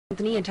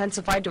Anthony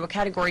intensified to a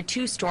Category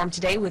 2 storm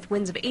today with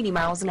winds of 80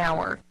 miles an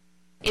hour.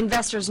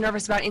 Investors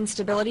nervous about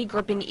instability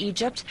gripping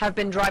Egypt have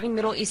been driving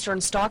Middle Eastern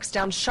stocks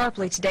down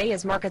sharply today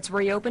as markets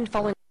reopened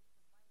following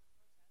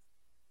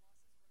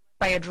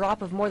by a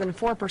drop of more than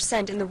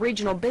 4% in the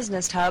regional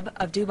business hub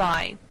of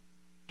Dubai.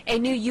 A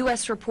new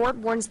U.S. report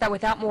warns that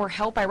without more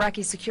help,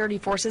 Iraqi security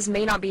forces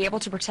may not be able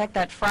to protect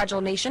that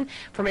fragile nation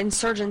from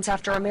insurgents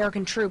after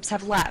American troops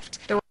have left.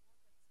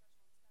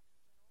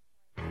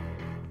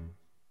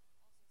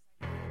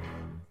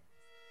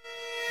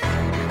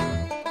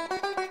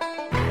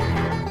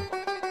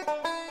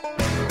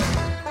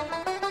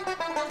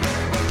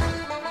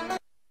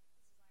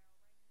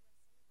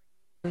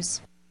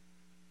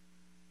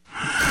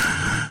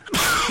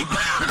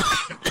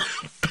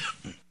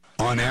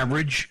 On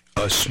average,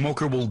 a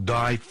smoker will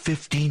die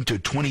 15 to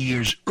 20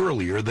 years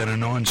earlier than a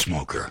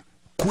non-smoker.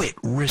 Quit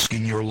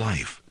risking your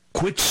life.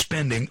 Quit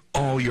spending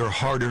all your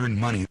hard-earned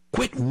money.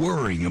 Quit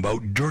worrying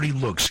about dirty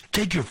looks.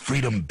 Take your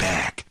freedom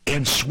back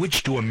and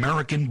switch to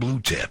American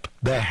Blue Tip,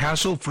 the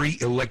hassle-free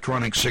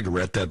electronic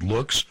cigarette that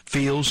looks,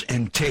 feels,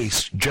 and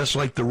tastes just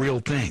like the real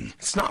thing.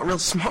 It's not real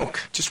smoke,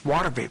 just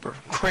water vapor.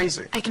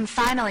 Crazy. I can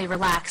finally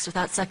relax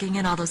without sucking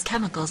in all those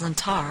chemicals and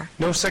tar.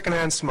 No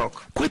secondhand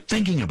smoke. Quit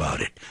thinking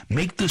about it.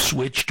 Make the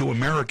switch to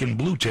American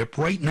Blue Tip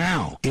right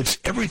now. It's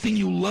everything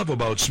you love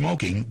about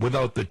smoking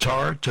without the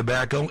tar,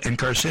 tobacco, and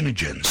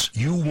carcinogens.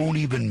 You won't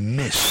even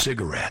miss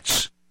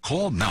cigarettes.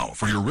 Call now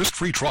for your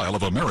risk-free trial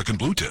of American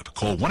Blue Tip.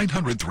 Call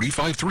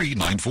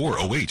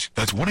 1-800-353-9408.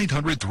 That's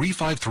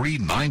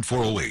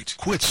 1-800-353-9408.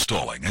 Quit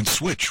stalling and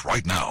switch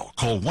right now.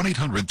 Call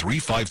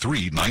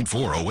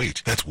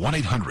 1-800-353-9408. That's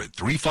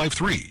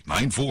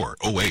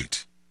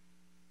 1-800-353-9408.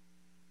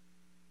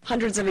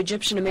 Hundreds of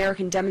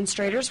Egyptian-American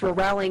demonstrators were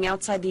rallying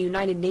outside the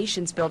United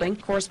Nations building.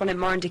 Correspondent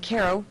Marin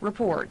DeCaro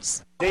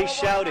reports. They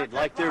shouted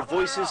like their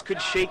voices could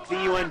shake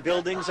the UN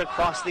buildings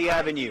across the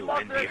avenue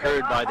and be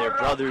heard by their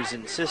brothers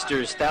and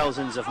sisters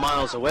thousands of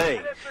miles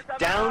away.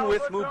 Down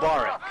with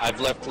Mubarak. I've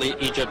left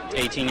Egypt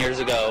 18 years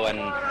ago, and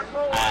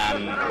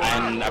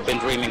I've been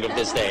dreaming of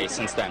this day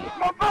since then.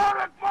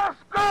 Mubarak must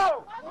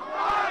go!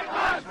 Mubarak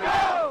must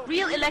go!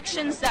 Real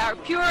elections that are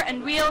pure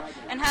and real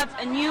and have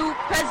a new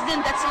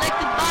president that's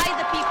elected by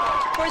the people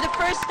for the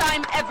first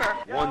time ever.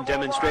 One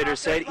demonstrator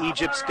said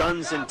Egypt's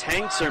guns and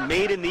tanks are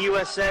made in the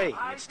USA.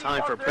 It's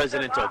time for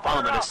President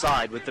Obama to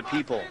side with the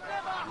people.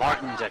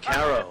 Martin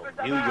DeCaro,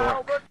 New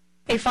York.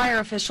 A fire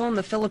official in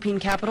the Philippine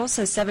capital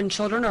says 7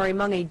 children are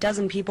among a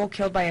dozen people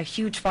killed by a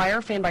huge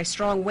fire fanned by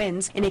strong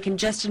winds in a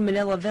congested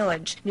Manila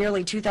village.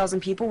 Nearly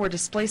 2,000 people were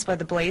displaced by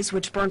the blaze,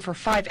 which burned for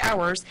 5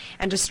 hours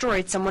and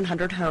destroyed some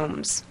 100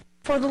 homes.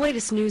 For the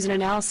latest news and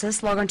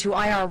analysis, log on to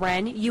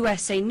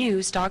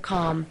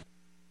IRNUSAnews.com.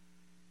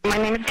 My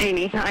name is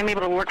Jeannie. I'm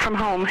able to work from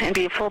home and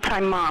be a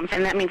full-time mom,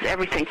 and that means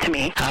everything to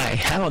me. Hi,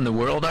 how in the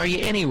world are you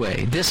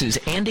anyway? This is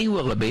Andy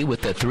Willoughby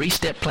with the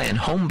 3-Step Plan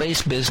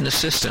Home-Based Business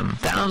System.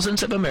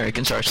 Thousands of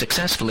Americans are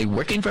successfully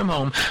working from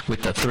home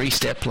with the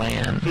 3-Step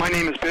Plan. My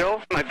name is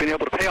Bill. I've been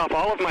able to pay off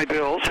all of my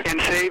bills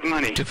and save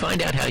money. To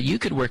find out how you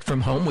could work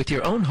from home with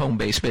your own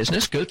home-based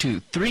business, go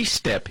to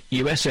 3Step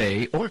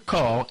USA or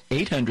call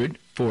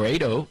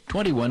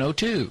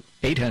 800-480-2102.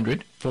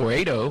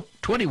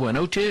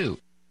 800-480-2102.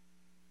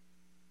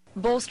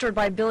 Bolstered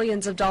by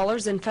billions of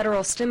dollars in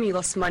federal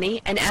stimulus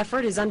money, an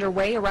effort is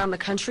underway around the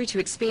country to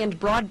expand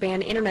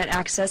broadband internet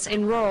access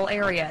in rural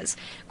areas.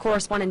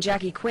 Correspondent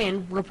Jackie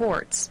Quinn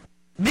reports.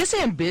 This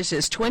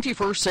ambitious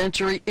 21st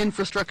century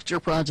infrastructure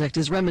project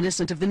is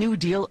reminiscent of the New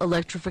Deal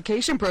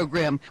electrification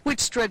program,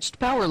 which stretched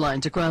power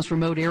lines across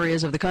remote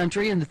areas of the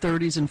country in the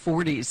 30s and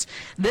 40s.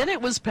 Then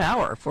it was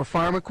power for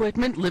farm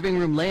equipment, living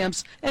room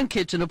lamps, and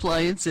kitchen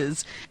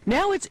appliances.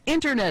 Now it's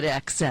internet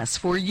access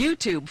for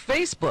YouTube,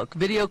 Facebook,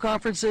 video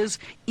conferences,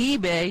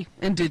 eBay,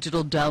 and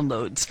digital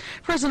downloads.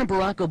 President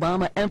Barack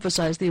Obama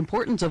emphasized the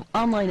importance of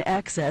online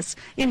access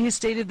in his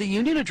State of the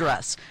Union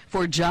address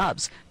for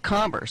jobs,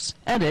 commerce,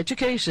 and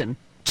education.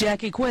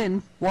 Jackie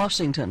Quinn,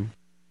 Washington.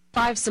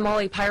 5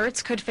 Somali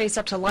pirates could face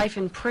up to life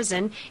in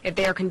prison if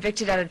they are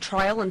convicted at a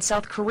trial in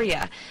South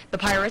Korea. The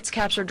pirates,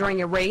 captured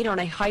during a raid on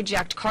a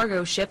hijacked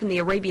cargo ship in the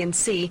Arabian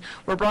Sea,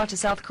 were brought to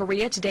South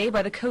Korea today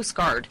by the Coast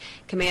Guard.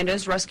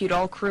 Commandos rescued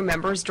all crew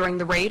members during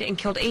the raid and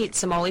killed 8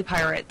 Somali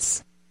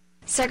pirates.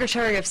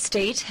 Secretary of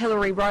State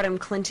Hillary Rodham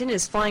Clinton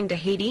is flying to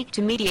Haiti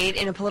to mediate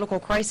in a political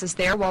crisis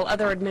there, while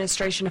other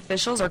administration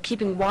officials are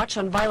keeping watch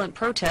on violent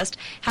protest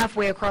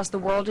halfway across the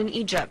world in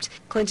Egypt.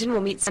 Clinton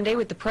will meet Sunday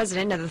with the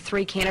president of the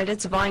 3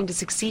 candidates vying to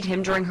succeed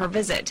him during her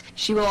visit.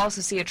 She will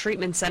also see a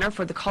treatment center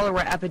for the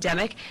cholera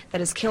epidemic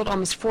that has killed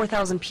almost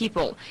 4,000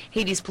 people.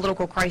 Haiti's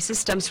political crisis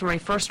stems from a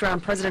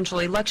first-round presidential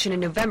election in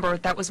November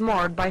that was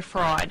marred by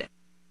fraud.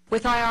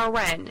 With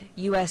IRN,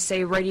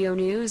 USA Radio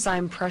News,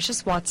 I'm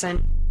Precious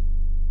Watson.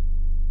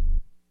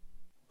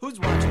 Who's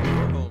watching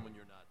your home when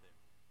you're not there?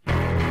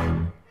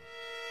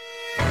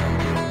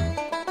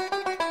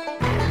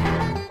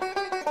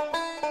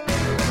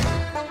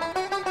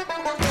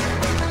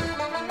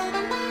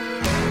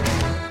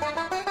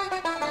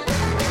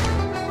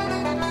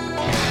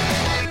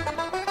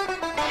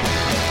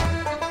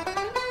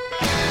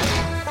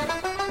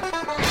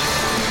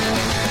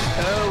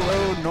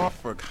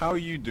 Norfolk. How are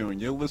you doing?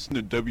 You're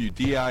listening to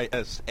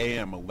WDIS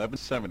AM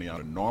 1170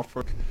 out of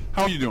Norfolk.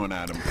 How are you doing,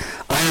 Adam?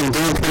 I am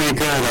doing pretty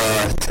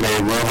good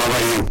today, Will. How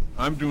about you?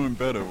 I'm doing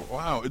better.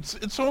 Wow,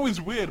 it's always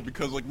weird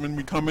because like when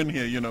we come in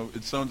here, you know,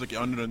 it sounds like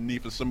you're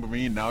underneath a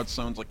submarine. Now it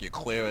sounds like you're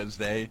clear as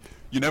day.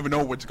 You never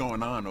know what's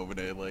going on over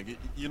there, like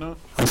you know.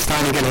 I'm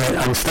starting to get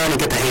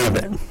the hang of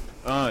it.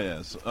 Oh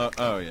yes.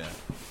 Oh yeah.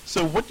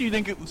 So what do you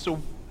think?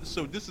 So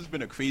this has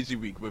been a crazy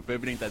week with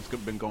everything that's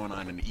been going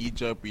on in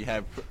Egypt. We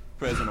have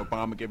President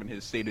Obama giving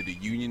his State of the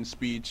Union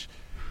speech.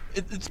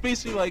 It's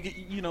basically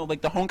like, you know,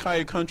 like the whole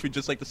entire country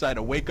just like decided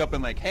to wake up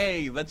and like,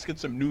 hey, let's get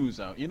some news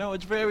out. You know,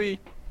 it's very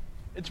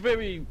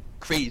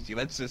crazy.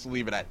 Let's just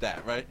leave it at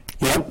that, right?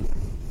 Yep.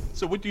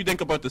 So what do you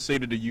think about the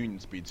State of the Union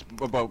speech,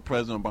 about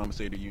President Obama's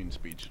State of the Union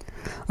speech?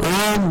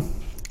 I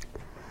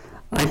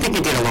think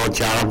he did a well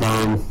job.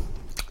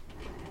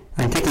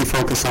 I think he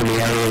focused on the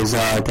areas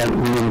that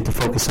we needed to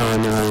focus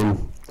on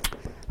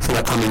for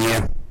the coming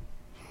year.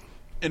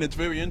 And it's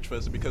very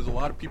interesting because a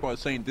lot of people are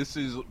saying this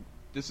is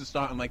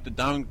starting like the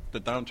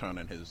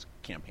downturn in his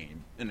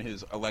campaign, in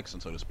his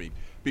election, so to speak.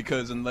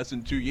 Because in less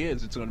than 2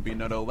 years, it's going to be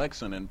another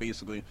election. And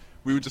basically,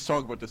 we were just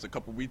talking about this a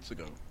couple weeks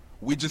ago.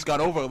 We just got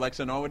over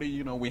election already.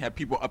 You know, we have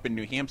people up in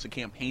New Hampshire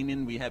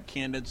campaigning. We have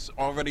candidates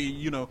already,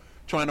 you know,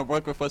 trying to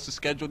work with us to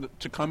schedule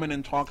to come in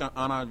and talk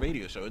on our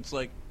radio show. It's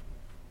like,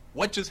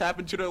 what just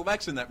happened to the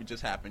election that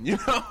just happened, you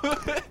know?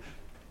 Oh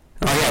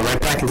yeah,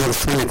 right back into the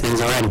swing of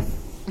things already.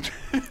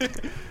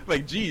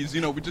 Like, geez,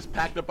 you know, we just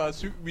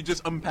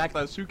unpacked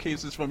our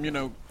suitcases from, you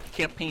know,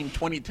 campaign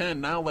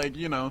 2010. Now, like,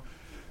 you know,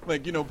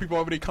 people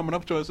already coming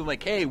up to us and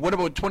like, hey, what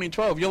about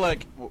 2012? You're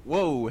like,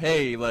 whoa,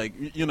 hey,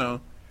 like, you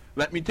know,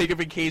 let me take a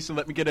vacation,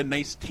 let me get a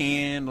nice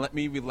tan, let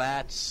me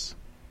relax.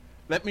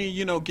 Let me,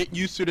 you know, get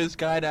used to this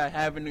guy that I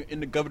have in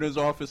the governor's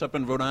office up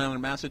in Rhode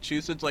Island,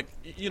 Massachusetts. Like,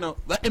 you know,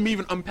 let him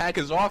even unpack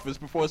his office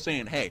before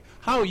saying, hey,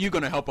 how are you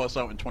going to help us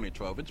out in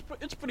 2012?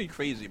 It's pretty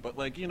crazy, but,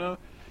 like, you know,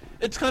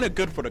 it's kind of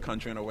good for the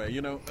country in a way,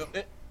 you know.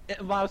 It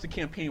allows the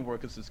campaign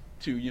workers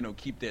to, you know,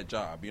 keep their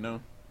job, you know.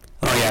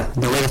 Oh, yeah.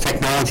 The way the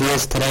technology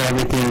is today,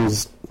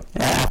 everything's,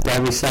 after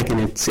every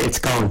second, it's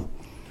going.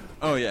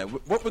 Oh, yeah.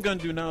 What we're going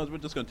to do now is we're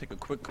just going to take a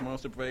quick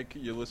commercial break.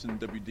 You're listening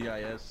to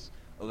WDIS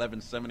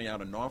 1170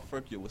 out of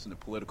Norfolk. You listen to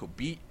Political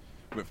Beat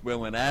with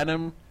Will and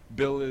Adam.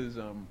 Bill is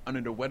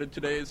under the weather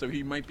today, so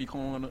he might be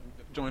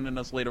joining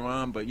us later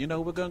on. But, you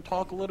know, we're going to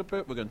talk a little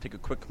bit. We're going to take a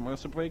quick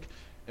commercial break,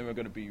 and we're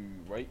going to be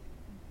right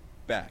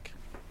back.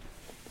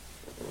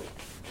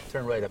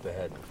 Turn right up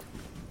ahead.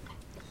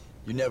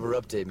 You never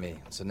update me,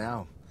 so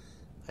now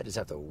I just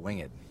have to wing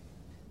it.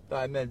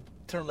 I meant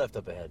turn left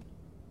up ahead.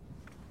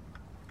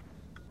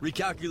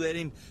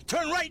 Recalculating.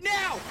 Turn right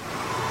now!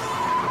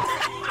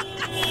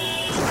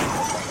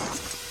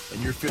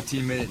 And your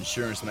 15-minute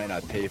insurance might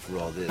not pay for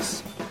all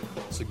this.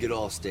 So get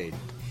Allstate.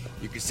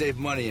 You can save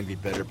money and be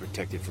better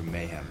protected from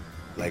mayhem,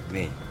 like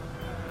me.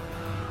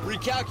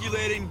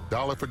 Recalculating.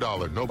 Dollar for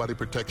dollar, nobody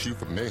protects you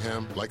from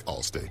mayhem like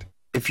Allstate.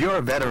 If you're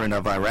a veteran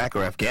of Iraq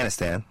or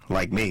Afghanistan,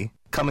 like me,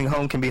 coming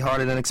home can be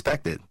harder than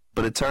expected.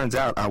 But it turns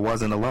out I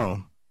wasn't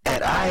alone.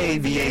 At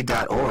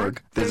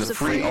IAVA.org, there's a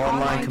free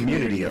online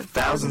community of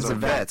thousands of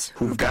vets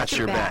who've got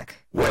your back.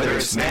 Whether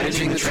it's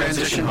managing the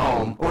transition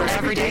home or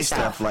everyday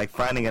stuff like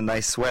finding a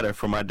nice sweater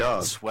for my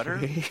dog.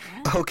 Sweater?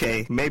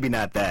 Okay, maybe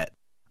not that.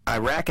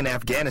 Iraq and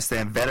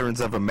Afghanistan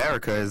Veterans of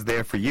America is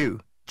there for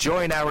you.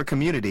 Join our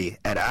community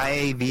at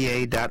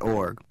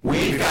IAVA.org.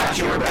 We've got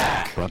your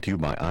back. Brought to you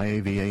by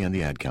IAVA and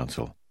the Ad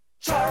Council.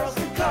 Charles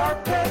the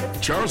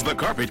Carpet. Charles the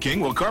Carpet King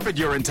will carpet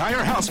your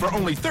entire house for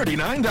only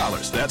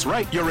 $39. That's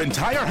right, your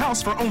entire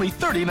house for only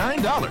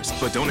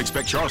 $39. But don't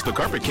expect Charles the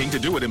Carpet King to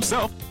do it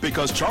himself,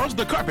 because Charles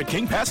the Carpet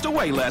King passed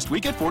away last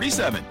week at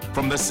 47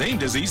 from the same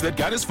disease that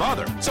got his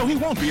father, so he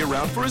won't be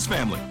around for his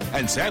family.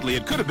 And sadly,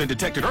 it could have been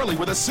detected early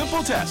with a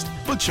simple test,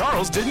 but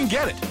Charles didn't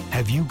get it.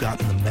 Have you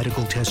gotten the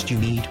medical test you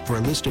need? For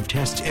a list of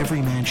tests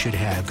every man should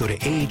have, go to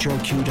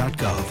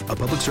ahrq.gov. A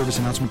public service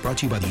announcement brought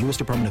to you by the U.S.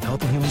 Department of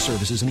Health and Human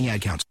Services and the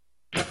Ad Council.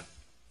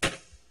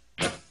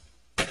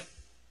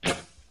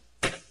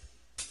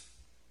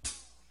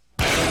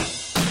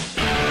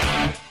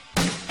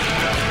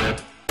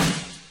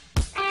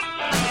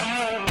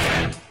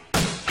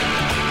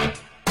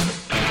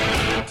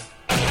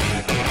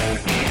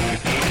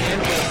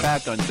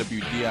 On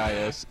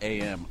WDIS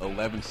AM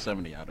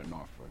 1170 out of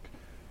Norfolk.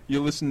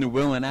 You're listening to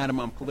Will and Adam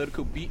on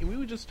Political Beat, and we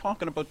were just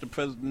talking about the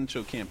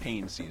presidential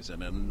campaign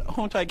season and the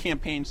whole entire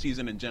campaign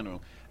season in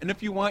general. And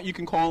if you want, you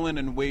can call in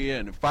and weigh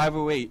in.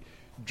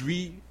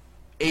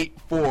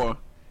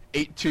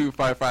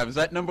 508-384-8255. Is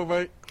that number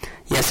right?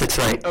 Yes, it's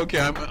right. Okay,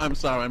 I'm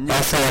sorry.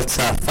 Also, it's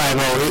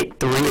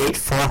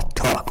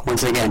 508-384-TALK.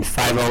 Once again,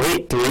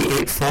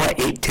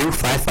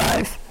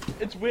 508-384-8255.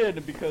 It's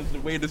weird because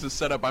the way this is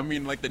set up, I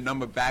mean, like the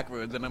number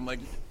backwards, and I'm like,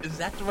 is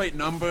that the right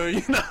number?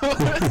 You know,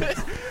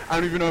 I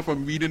don't even know if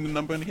I'm reading the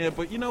number in here.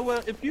 But you know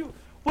what?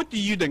 What do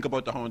you think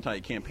about the whole entire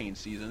campaign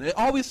season? It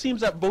always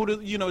seems that voters,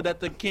 you know, that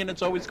the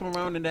candidates always come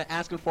around and they're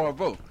asking for a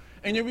vote,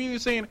 and you're really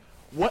saying,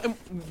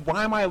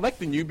 why am I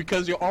electing you?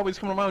 Because you're always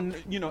coming around,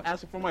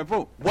 asking for my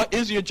vote. What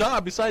is your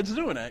job besides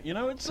doing that?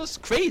 It's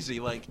just crazy.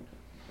 Like,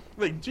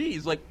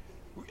 geez, like,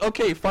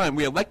 okay, fine.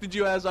 We elected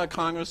you as our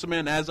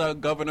congressman, as our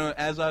governor,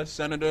 as our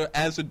senator,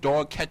 as a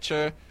dog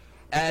catcher,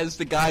 as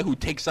the guy who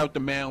takes out the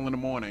mail in the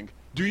morning.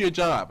 Do your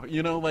job.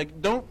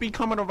 Don't be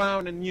coming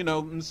around and,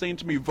 and saying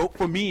to me, vote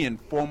for me in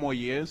 4 more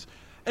years.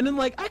 And then,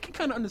 I can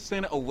kind of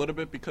understand it a little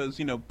bit because,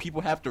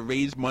 people have to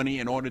raise money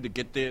in order to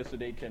get there so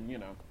they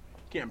can,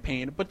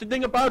 campaign. But the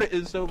thing about it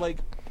is, so,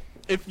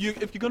 if you're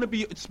going to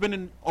be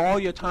spending all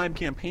your time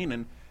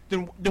campaigning,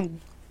 then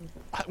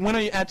when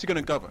are you actually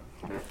going to govern?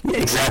 Yeah,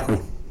 exactly.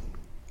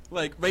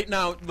 Like, right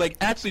now,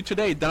 actually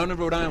today, down in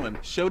Rhode Island,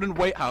 Sheldon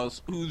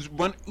Whitehouse, who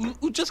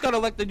just got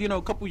elected,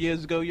 a couple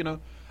years ago,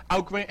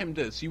 I'll grant him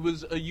this. He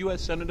was a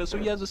U.S. senator, so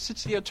he has a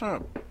 6-year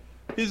term.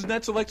 His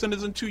next election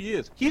is in 2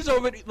 years. He's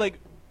already,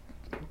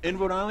 in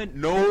Rhode Island,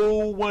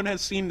 no one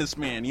has seen this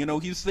man.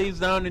 He stays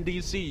down in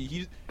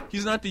D.C.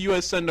 He's not the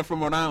U.S. senator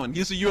from Rhode Island.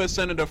 He's the U.S.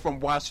 senator from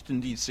Washington,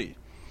 D.C.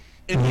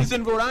 And he's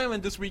in Rhode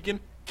Island this weekend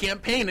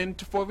campaigning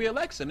for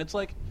re-election. It's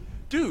like,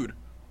 dude,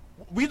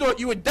 we thought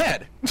you were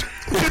dead.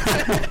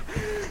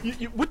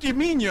 What do you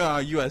mean you're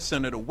a U.S.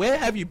 senator? Where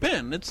have you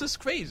been? It's just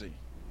crazy.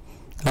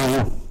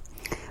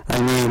 I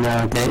mean,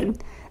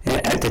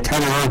 they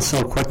turn around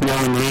so quick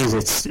nowadays.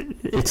 It's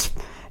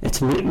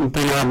been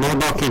more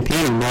about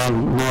campaigning,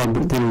 more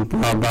than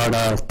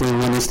about doing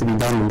what needs to be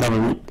done in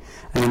government.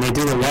 I mean, they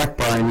do the work,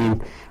 but I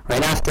mean,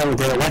 right after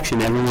the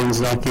election, everyone's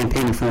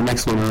campaigning for the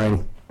next one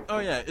already. Oh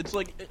yeah, it's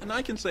like, and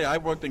I can say I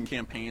worked in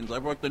campaigns, I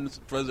worked in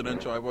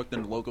presidential, I worked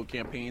in local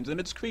campaigns,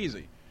 and it's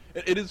crazy.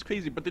 It is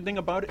crazy, but the thing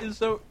about it is,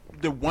 though,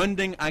 the one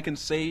thing I can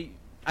say,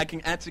 I can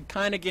actually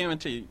kind of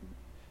guarantee,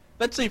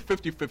 let's say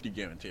 50-50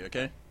 guarantee,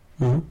 okay?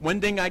 Mm-hmm. One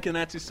thing I can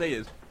actually say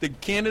is, the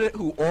candidate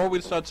who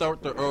always starts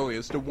out the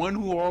earliest, the one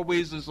who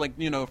always is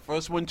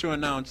first one to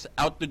announce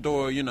out the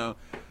door,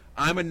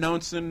 I'm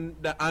announcing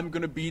that I'm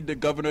going to be the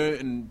governor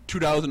in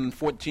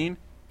 2014,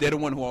 they're the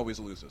one who always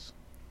loses.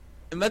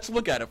 And let's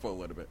look at it for a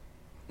little bit,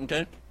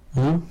 okay?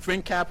 Mm-hmm.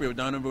 Frank Caprio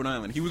down in Rhode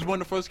Island, he was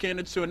one of the first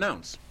candidates to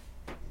announce.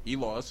 He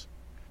lost.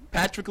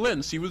 Patrick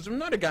Lynch, he was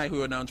another guy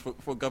who announced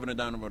for governor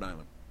down in Rhode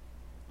Island.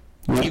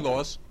 He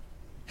lost.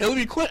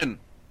 Hillary Clinton,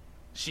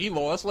 she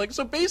lost.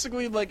 So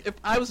basically, if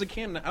I was a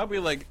candidate, I'd be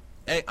like,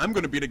 hey, I'm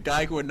going to be the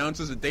guy who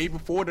announces the day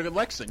before the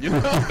election, Wait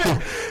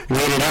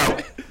it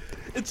out.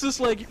 It's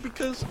just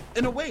because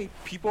in a way,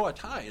 people are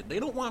tired. They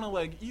don't want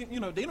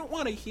to they don't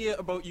want to hear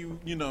about you,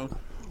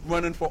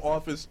 running for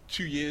office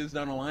 2 years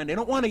down the line. They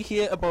don't want to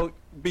hear about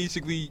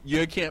basically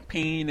your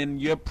campaign and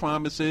your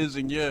promises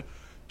and your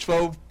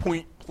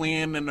 12-point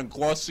plan and a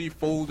glossy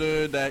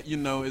folder that,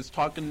 is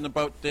talking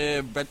about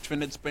their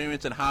veteran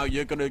experience and how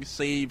you're going to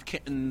save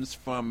kittens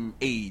from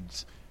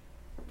AIDS.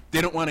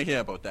 They don't want to hear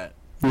about that.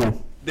 Yeah.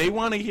 They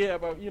want to hear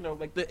about,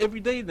 the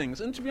everyday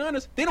things. And to be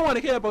honest, they don't want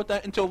to hear about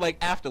that until,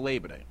 after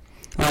Labor Day.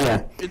 Oh,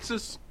 yeah. It's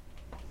just,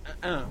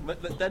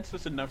 that's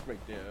just enough right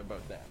there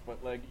about that. But,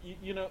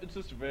 it's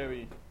just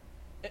very,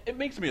 it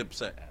makes me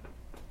upset at it.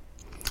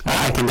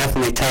 I can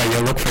definitely tell you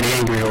look pretty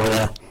angry over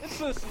there. It's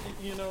just,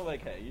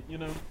 hey,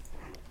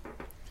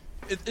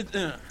 It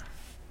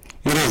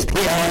is.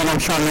 And I'm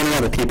sure many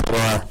other people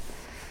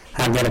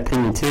have that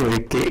opinion too.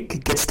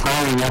 It gets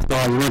tiring after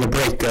all. You need a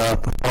break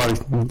before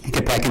you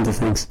get back into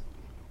things.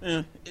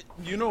 Yeah.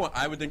 What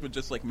I would think would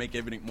just make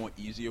everything more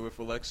easier with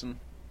election?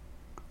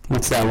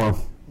 What's that one?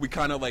 We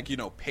kind of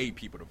pay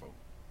people to vote.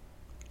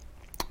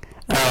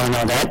 Oh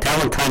no,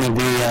 that would kind of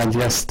be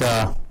just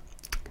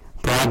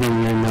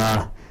bribing and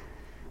I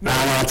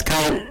don't know. It's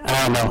kind of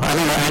I don't know.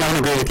 I don't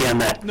agree with you on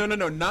that. No,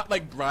 not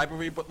like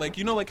bribery, but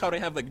how they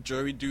have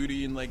jury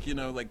duty and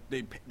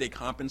they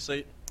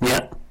compensate.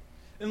 Yeah.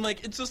 And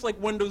it's just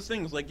one of those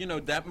things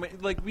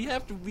that we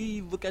have to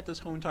re-look at this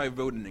whole entire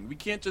voting thing. We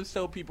can't just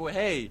tell people,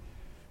 hey,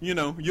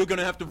 you're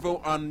gonna have to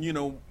vote on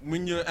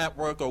when you're at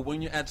work or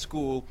when you're at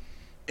school.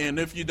 And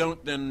if you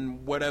don't,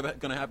 then whatever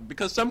gonna happen?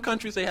 Because some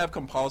countries, they have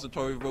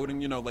compulsory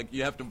voting,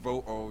 you have to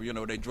vote or,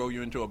 they throw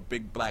you into a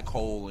big black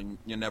hole and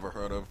you're never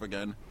heard of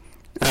again.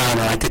 I don't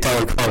know, I think that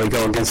would probably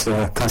go against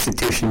the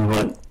Constitution,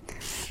 but...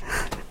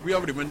 We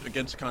already went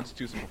against the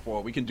Constitution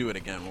before. We can do it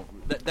again.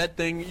 That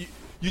thing,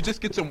 you just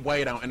get some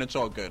white out and it's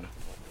all good.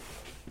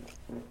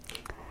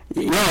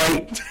 You're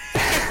right.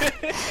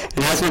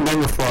 It has been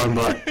done before,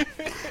 but...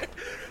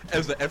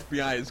 As the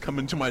FBI is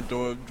coming to my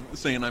door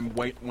saying I'm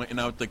whiting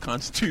out the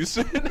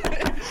Constitution.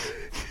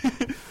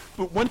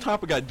 But one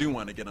topic I do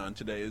want to get on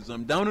today is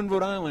down in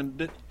Rhode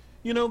Island,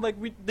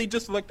 they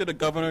just elected a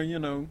governor,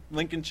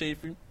 Lincoln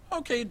Chafee.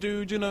 Okay,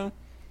 dude,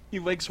 he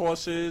likes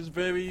horses,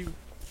 very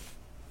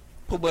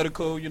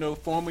political,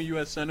 former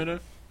U.S.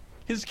 senator.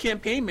 His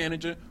campaign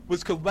manager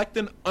was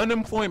collecting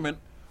unemployment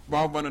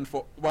while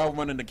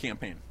running the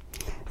campaign.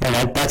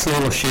 Yeah, that's a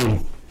little shady.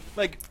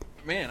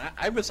 Man,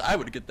 I wish I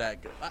would get that.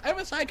 I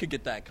wish I could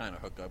get that kind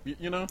of hookup,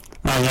 Oh,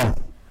 yeah.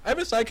 I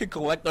wish I could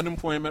collect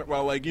unemployment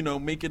while,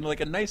 making,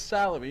 a nice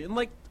salary. And,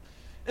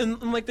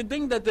 the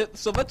thing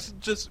so let's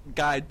just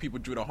guide people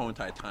through the whole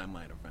entire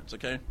timeline of events,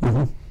 okay?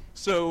 Mm-hmm.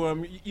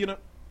 So you know,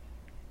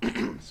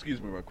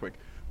 excuse me, real quick.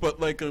 But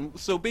like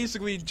so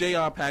basically,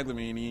 J.R.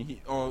 Pagliamini,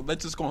 or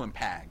let's just call him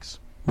Pags.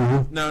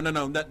 Mm-hmm.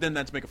 No. Then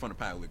that's making fun of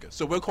Pagliuca.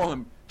 So we'll call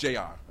him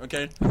JR,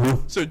 okay?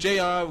 Mm-hmm. So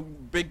JR,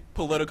 big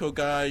political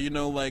guy, you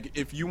know, like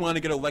if you want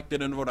to get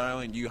elected in Rhode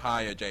Island, you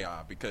hire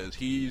JR because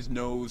he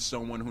knows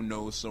someone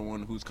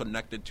who's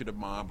connected to the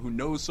mob, who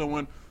knows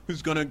someone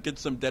who's gonna get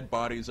some dead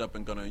bodies up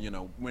and gonna, you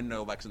know, win the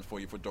elections for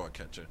you for dog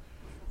catcher.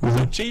 Mm-hmm.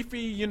 So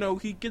Chafee, you know,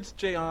 he gets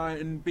JR,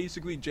 and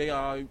basically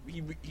JR,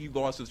 he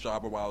lost his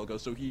job a while ago,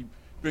 so he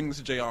brings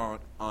JR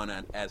on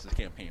as his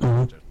campaign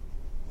manager.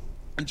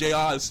 And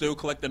JR is still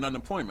collecting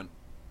unemployment.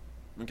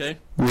 Okay?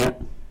 Yeah.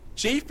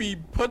 Chafee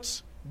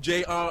puts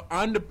JR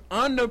on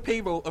the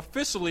payroll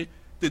officially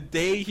the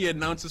day he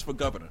announces for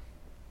governor.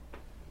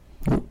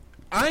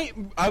 I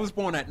was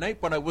born at night,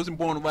 but I wasn't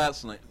born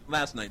last night,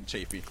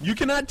 Chafee. You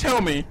cannot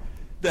tell me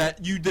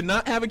that you did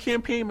not have a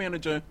campaign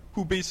manager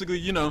who basically,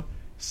 you know,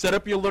 set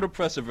up your little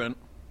press event,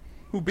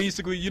 who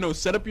basically, you know,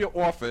 set up your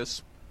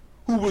office,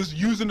 who was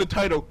using the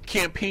title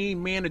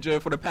campaign manager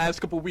for the past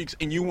couple weeks,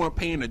 and you weren't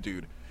paying the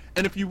dude.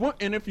 And if you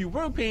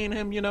were paying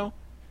him, you know,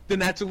 then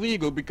that's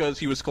illegal because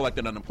he was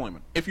collecting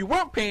unemployment. If you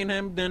weren't paying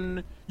him,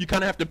 then you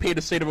kind of have to pay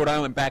the state of Rhode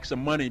Island back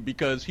some money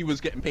because he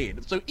was getting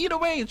paid. So either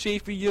way,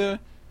 Chafee, you're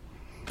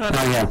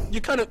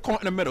kind of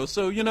caught in the middle.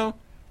 So, you know,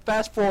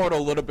 fast forward a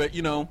little bit,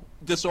 you know,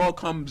 this all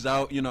comes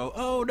out, you know,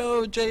 oh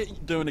no,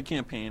 during the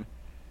campaign,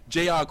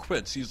 JR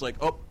quits. He's like,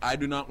 oh, I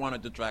do not want to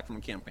detract from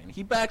the campaign.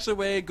 He backs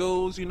away,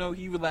 goes, you know,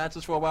 he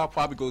relaxes for a while,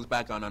 probably goes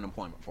back on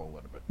unemployment for a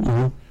little bit.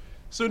 Mm-hmm.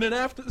 So then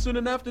after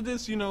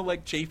this, you know,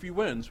 like Chafee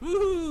wins.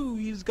 Woohoo!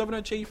 He's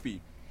Governor Chafee.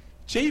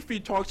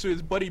 Chafee talks to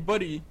his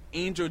buddy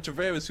Angel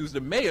Tavares, who's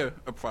the mayor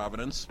of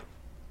Providence,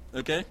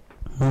 okay,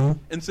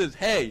 and says,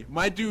 "Hey,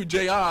 my dude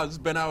JR's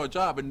been out of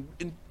job." And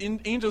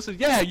Angel says,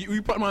 "Yeah, you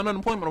put him on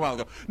unemployment a while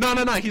ago." No,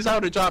 he's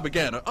out of job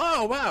again.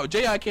 Oh wow,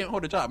 JR can't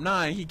hold a job.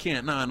 Nah, he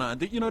can't. Nah.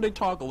 You know, they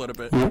talk a little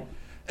bit,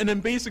 and then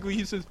basically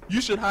he says,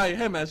 "You should hire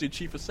him as your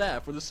chief of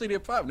staff for the city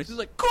of Providence." He's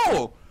like,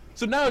 "Cool."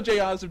 So now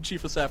JR's the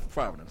chief of staff for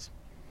Providence.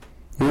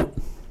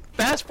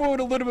 Fast forward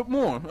a little bit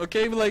more,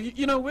 okay? Like,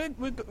 you know,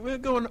 we're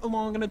going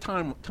along in a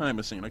time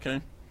machine, okay?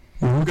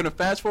 We're gonna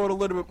fast forward a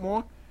little bit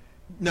more.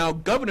 Now,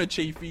 Governor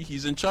Chafee,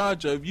 he's in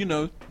charge of, you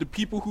know, the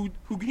people who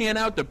hand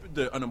out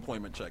the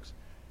unemployment checks.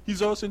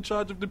 He's also in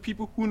charge of the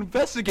people who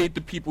investigate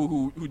the people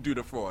who do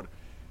the fraud.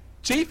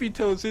 Chafee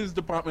tells his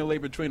Department of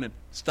Labor Training,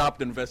 stop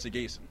the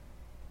investigation.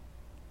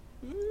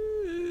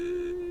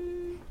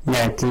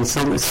 Yeah, it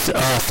smells a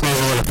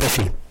little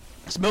fishy.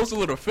 It smells a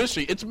little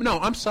fishy.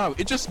 I'm sorry.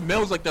 It just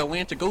smells like the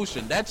Atlantic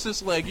Ocean. That's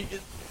just like,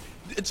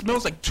 it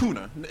smells like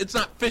tuna. It's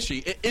not fishy.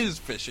 It is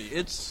fishy.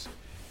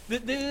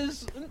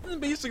 There's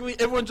basically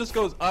everyone just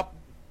goes up.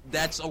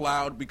 That's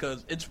allowed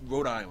because it's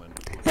Rhode Island.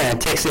 Yeah,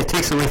 it takes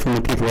away from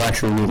the people who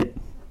actually need it.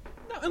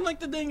 No, and like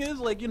the thing is,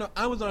 like, you know,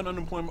 I was on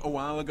unemployment a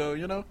while ago.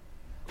 You know,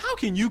 how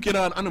can you get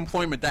on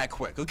unemployment that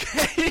quick?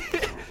 Okay.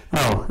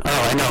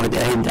 I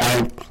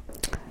know.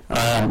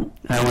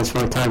 I was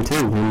for a time too,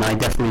 and I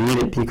definitely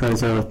need it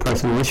because of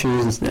personal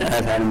issues that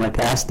I've had in my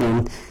past,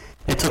 and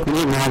it took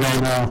me more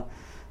than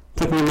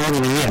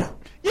a year.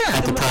 Yeah,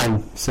 at the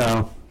time.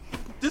 So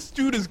this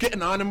dude is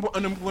getting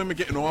unemployment,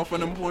 getting off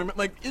unemployment.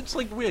 Like, it's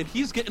like weird.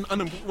 He's getting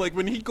unemployment. Like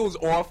when he goes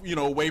off, you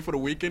know, away for the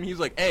weekend, he's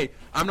like, "Hey,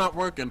 I'm not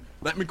working.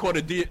 Let me call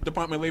the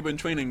Department of Labor and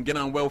Training and get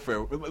on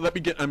welfare. Let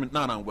me get.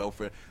 Not on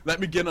welfare. Let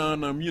me get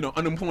on, you know,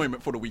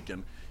 unemployment for the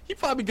weekend." He's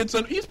probably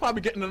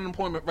getting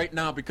unemployment right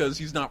now because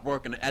he's not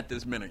working at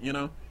this minute, you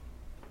know?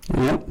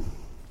 Yep.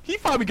 He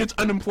probably gets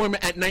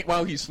unemployment at night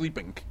while he's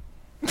sleeping.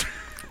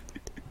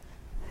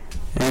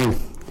 Hey,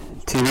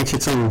 to each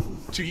its own.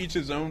 To each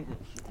his own.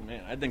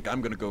 Man, I think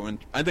I'm gonna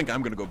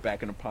go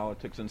back into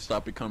politics and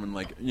stop becoming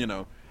like, you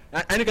know.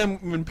 I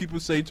think when people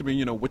say to me,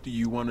 you know, what do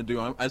you want to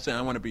do? I say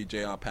I want to be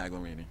J.R.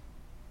 Pagliamini.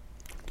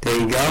 There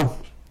you go.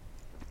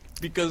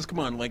 Because come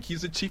on, like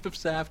he's a chief of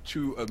staff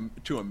to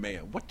a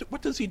mayor.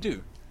 What does he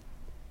do?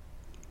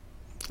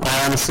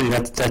 Honestly,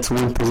 that's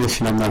one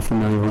position I'm not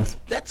familiar with.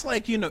 That's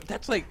like, you know,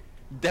 that's like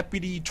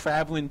deputy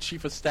traveling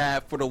chief of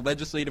staff for the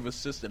legislative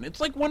assistant. It's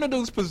like one of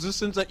those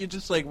positions that you're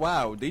just like,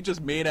 wow, they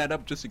just made that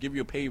up just to give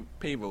you a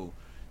payroll,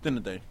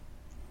 didn't they?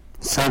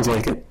 Sounds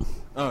like it.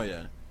 Oh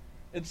yeah,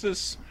 it's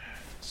just.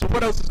 So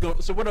what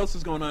else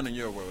is going on in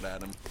your world,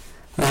 Adam?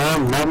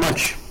 Not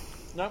much.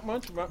 Not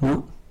much.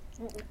 No.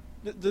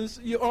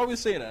 You always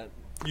say that.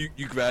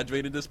 You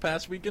graduated this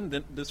past weekend.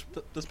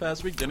 This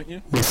past week, didn't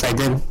you? Yes, I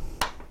did.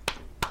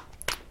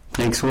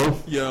 Thanks, Will.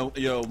 Yo,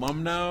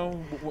 alum now.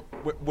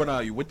 What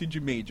are you? What did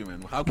you major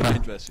in? How can I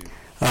address you?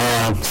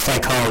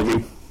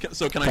 Psychology.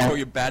 So can I call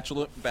you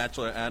Bachelor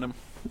Adam?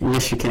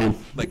 Yes, you can.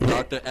 Like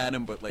Dr.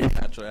 Adam, but like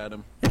Bachelor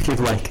Adam. If you'd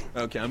like.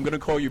 Okay, I'm gonna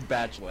call you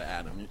Bachelor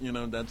Adam. You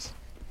know that's.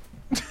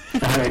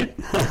 All right.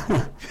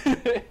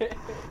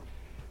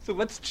 So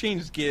let's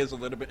change gears a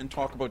little bit and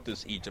talk about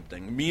this Egypt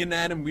thing. Me and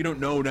Adam, we don't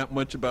know that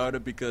much about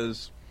it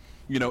because,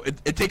 you know,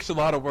 it takes a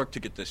lot of work to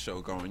get this show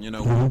going. You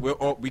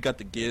know, we got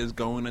the gears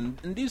going, and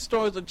these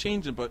stories are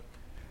changing. But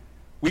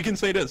we can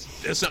say this.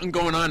 There's something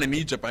going on in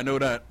Egypt. I know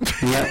that.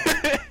 Yeah.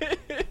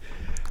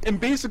 And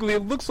basically,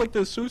 it looks like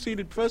the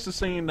Associated Press is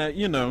saying that,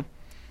 you know,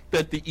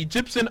 that the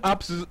Egyptian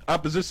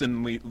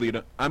opposition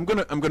leader, I'm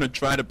gonna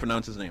try to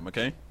pronounce his name,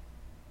 okay?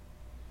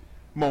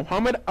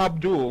 Mohammed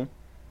Abdul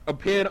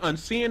appeared on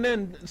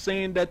CNN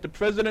saying that the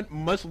president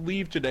must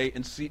leave today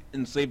and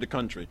save the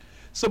country.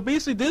 So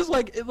basically, there's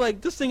like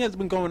this thing has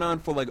been going on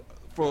for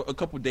a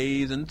couple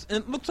days, and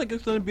it looks like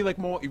it's going to be like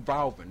more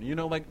evolving. You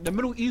know, like the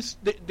Middle East,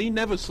 they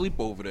never sleep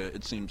over there.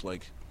 It seems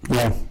like.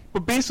 Yeah.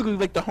 But basically,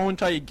 like the whole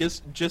entire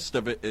gist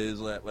of it is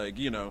that, like,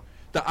 you know,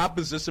 the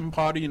opposition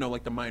party, you know,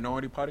 like the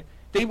minority party,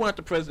 they want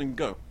the president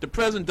to go. The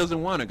president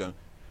doesn't want to go.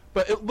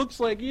 But it looks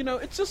like, you know,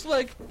 it's just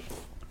like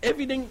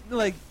everything,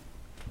 like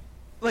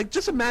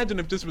just imagine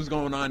if this was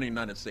going on in the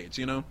United States,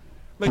 you know?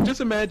 Like, just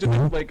imagine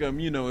if, like,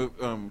 you know,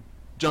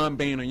 John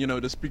Boehner, you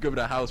know, the Speaker of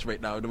the House right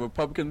now, the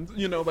Republicans,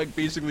 you know, like,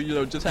 basically, you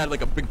know, just had,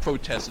 like, a big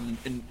protest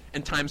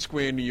in Times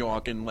Square in New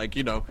York, and, like,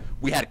 you know,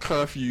 we had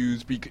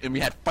curfews, and we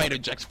had fighter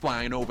jets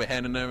flying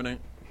overhead and everything.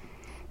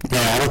 Yeah,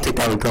 I don't think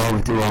that would go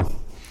over too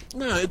well.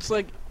 No, it's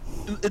like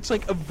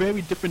a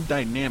very different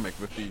dynamic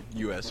with the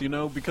U.S., you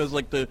know, because,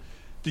 like, the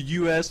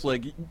U.S.,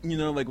 like, you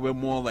know, like, we're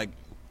more, like,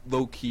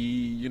 low-key,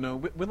 you know,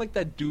 we're like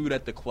that dude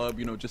at the club,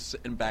 you know, just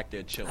sitting back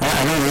there chilling.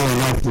 I don't really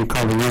know if you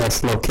call the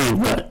U.S. low-key,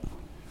 but...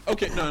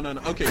 Okay, no,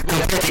 okay.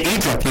 Compared to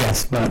Egypt,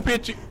 yes, but...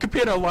 Compared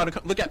to a lot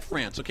of... Look at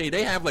France, okay?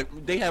 They have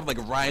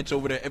riots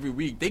over there every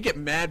week. They get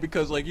mad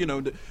because, like, you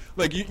know,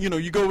 you know,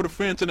 you go over to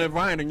France and they're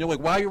rioting, you're like,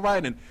 why are you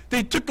rioting?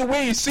 They took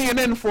away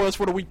CNN for us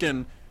for the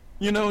weekend,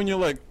 you know, and you're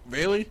like,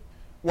 really?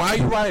 Why are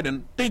you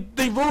rioting?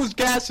 They rose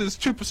gases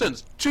 2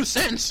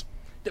 cents.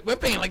 We're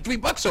paying like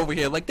 $3 over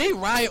here. Like, they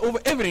riot over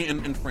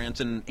everything in France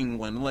and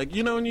England. Like,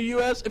 you know, in the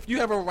U.S., if you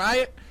have a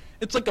riot,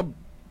 it's like a...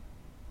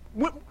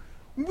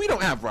 We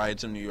don't have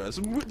riots in the U.S.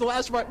 The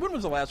last riot... When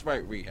was the last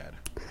riot we had?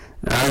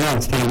 I don't know.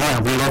 It's been a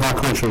while. We love our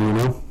country, you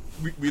know?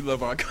 We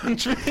love our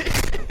country.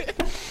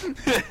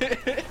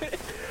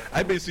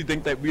 I basically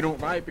think that we don't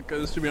riot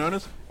because, to be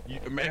honest,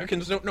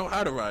 Americans don't know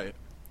how to riot.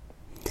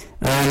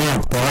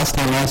 No. The last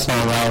time I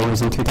saw a riot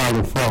was in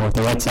 2004 with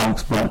the Red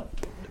Sox, but...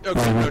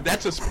 Okay, no,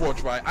 that's a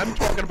sports riot. I'm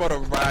talking about a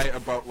riot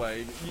about,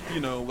 like, you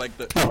know, like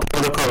the... Oh,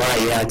 political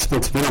riot, yeah, it's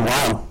been a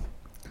while.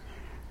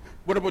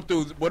 What about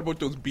those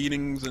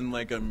beatings in,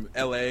 like,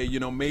 L.A.,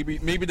 you know, maybe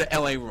the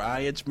L.A.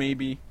 riots,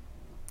 maybe?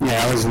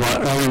 Yeah, it was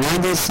what, early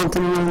 90s,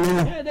 something around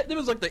there? Yeah, that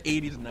was like the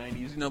 80s,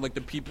 90s, you know, like the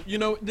people, you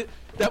know,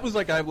 that was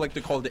like, I like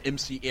to call it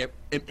the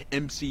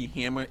MC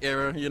Hammer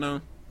era, you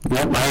know?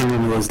 Yep, I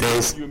remember those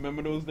days. You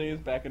remember those days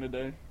back in the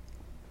day?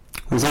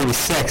 I was only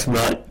 6,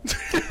 but...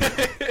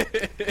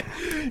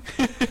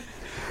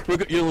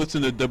 You're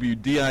listening to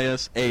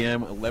WDIS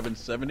AM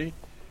 1170.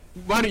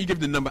 Why don't you give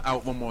the number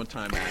out one more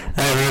time, Adam?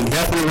 I would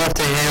definitely love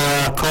to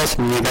hear calls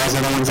from you guys.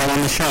 Are the ones that are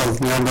on the show.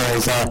 The number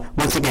is,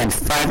 once again,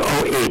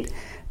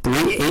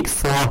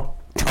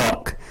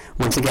 508-384-TALK.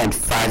 Once again,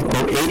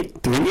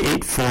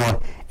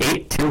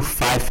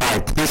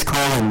 508-384-8255. Please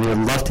call in. We would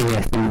love to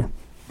hear from you.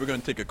 We're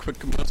going to take a quick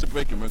commercial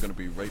break, and we're going to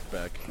be right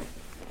back.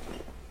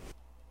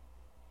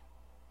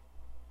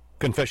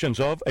 Confessions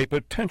of a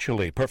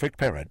Potentially Perfect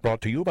Parent,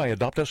 brought to you by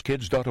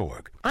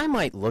AdoptUsKids.org. I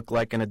might look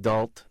like an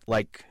adult,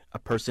 like a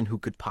person who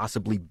could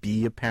possibly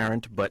be a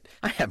parent, but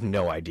I have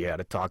no idea how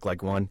to talk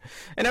like one.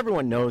 And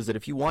everyone knows that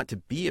if you want to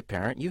be a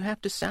parent, you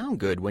have to sound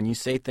good when you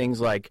say things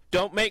like,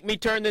 "Don't make me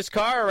turn this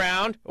car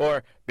around,"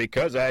 or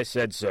 "Because I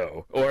said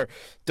so," or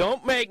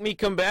 "Don't make me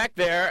come back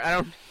there." I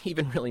don't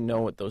even really know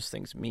what those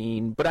things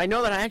mean, but I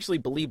know that I actually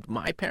believed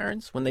my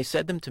parents when they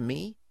said them to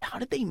me. How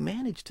did they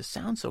manage to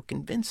sound so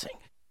convincing?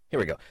 Here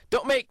we go.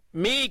 "Don't make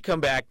me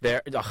come back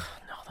there." Ugh, no,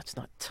 that's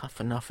not tough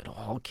enough at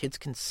all. Kids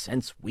can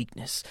sense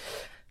weakness.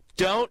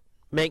 "Don't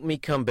make me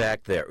come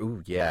back there."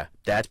 Ooh, yeah,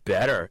 that's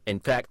better. In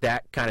fact,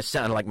 that kind of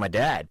sounded like my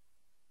dad.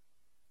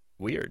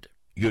 Weird.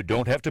 You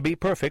don't have to be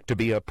perfect to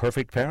be a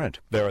perfect parent.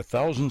 There are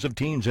thousands of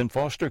teens in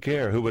foster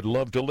care who would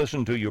love to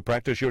listen to you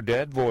practice your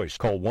dad voice.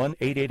 Call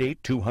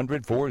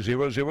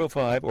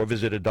 1-888-200-4005 or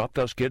visit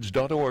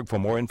AdoptUsKids.org for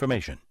more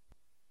information.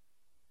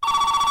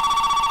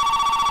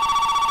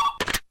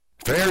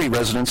 Ferry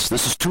residents,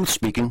 this is Tooth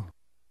speaking.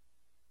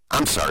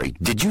 I'm sorry,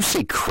 did you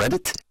say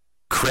credit?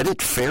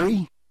 Credit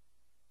Ferry?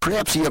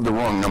 Perhaps you have the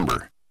wrong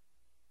number.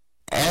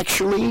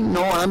 Actually,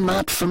 no, I'm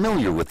not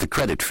familiar with the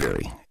Credit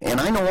Ferry, and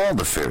I know all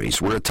the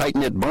ferries. We're a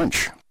tight-knit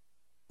bunch.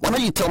 Why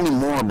don't you tell me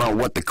more about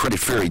what the Credit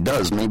Ferry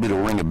does? Maybe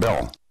it'll ring a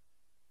bell.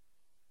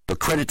 The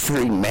Credit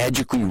Ferry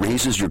magically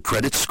raises your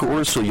credit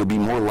score so you'll be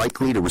more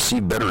likely to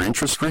receive better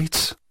interest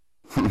rates?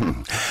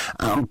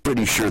 I'm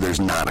pretty sure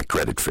there's not a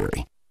Credit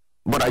Ferry.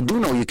 But I do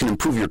know you can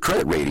improve your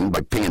credit rating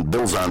by paying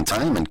bills on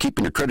time and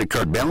keeping your credit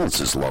card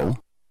balances low.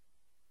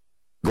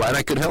 Glad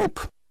I could help.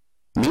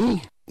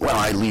 Me? Well,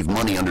 I leave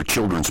money under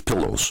children's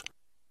pillows.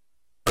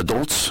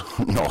 Adults?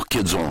 No,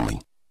 kids only.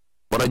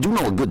 But I do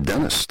know a good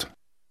dentist.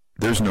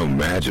 There's no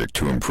magic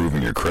to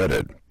improving your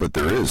credit, but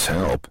there is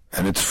help,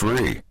 and it's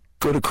free.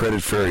 Go to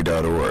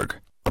creditferry.org.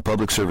 A A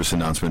public service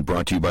announcement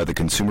brought to you by the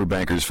Consumer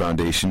Bankers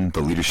Foundation,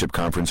 the Leadership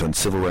Conference on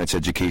Civil Rights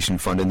Education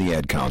Fund, and the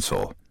Ad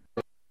Council.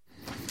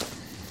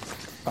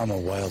 I'm a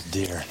wild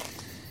deer.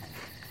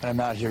 And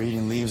I'm out here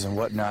eating leaves and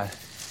whatnot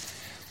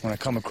when I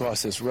come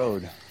across this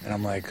road, and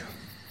I'm like,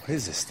 what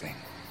is this thing?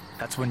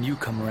 That's when you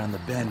come around the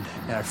bend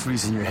and I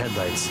freeze in your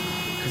headlights,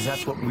 because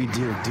that's what we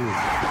deer do.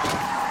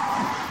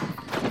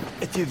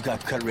 If you've got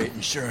cut rate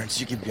insurance,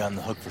 you could be on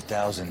the hook for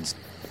thousands.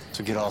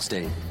 So get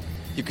Allstate.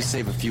 You could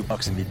save a few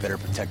bucks and be better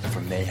protected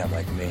from mayhem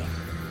like me.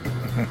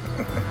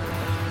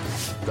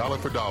 Dollar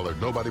for dollar,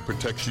 nobody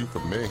protects you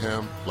from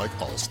mayhem like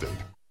Allstate.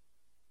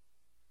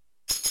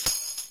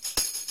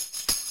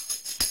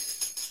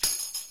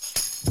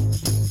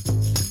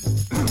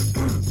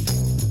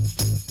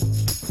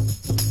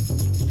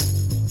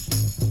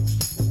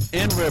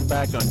 And we're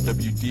back on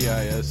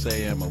WDIS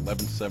AM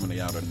 1170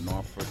 out of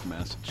Norfolk,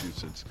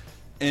 Massachusetts.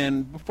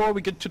 And before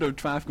we get to the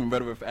traffic and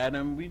weather with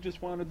Adam, we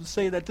just wanted to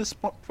say that this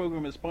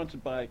program is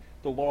sponsored by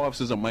the law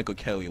offices of Michael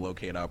Kelly,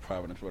 located out of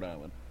Providence, Rhode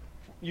Island.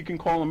 You can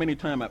call them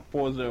anytime at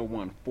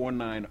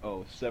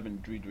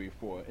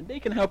 401-490-7334, and they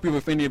can help you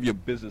with any of your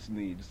business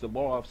needs. The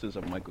law offices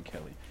of Michael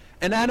Kelly.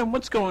 And Adam,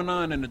 what's going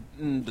on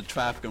in the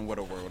traffic and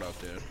weather world out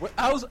there?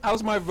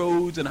 How's my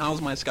roads and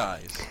how's my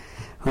skies?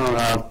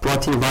 Well,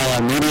 brought to you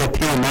by Media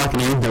PR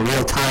Marketing, the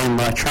real-time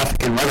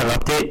traffic and weather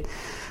update.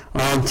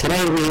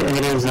 Today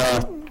it is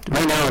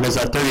right now it is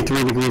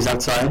 33 degrees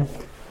outside,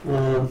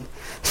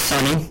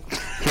 sunny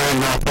here in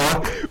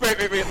Norfolk. Wait,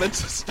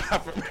 let's just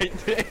stop it right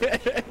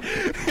there.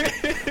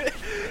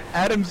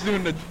 Adam's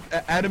doing the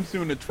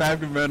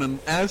traffic event, and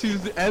as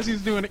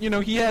he's doing it,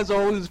 he has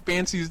all his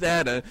fancy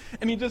data,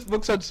 and he just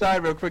looks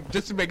outside real quick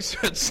just to make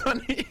sure it's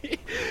sunny.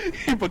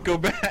 But go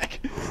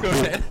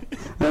ahead.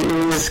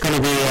 It's going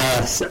to be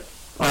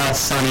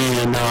sunny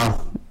and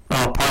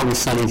probably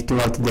sunny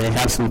throughout the day.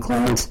 Have some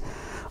clouds.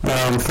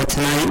 For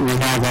tonight, we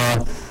have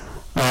a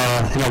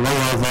low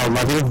of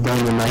 11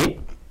 during the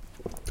night.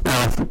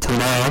 For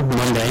tomorrow,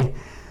 Monday,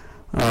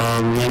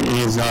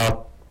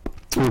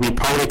 it will be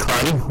partly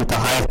cloudy with a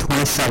high of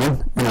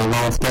 27 and a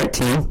low of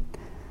 13.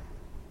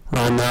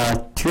 On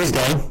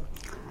Tuesday,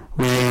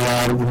 we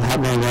will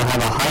have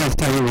a high of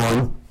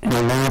 31 and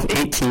a low of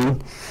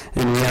 18,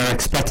 and we are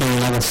expecting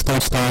another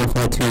snowstorm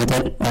for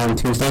Tuesday.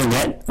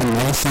 Yet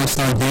another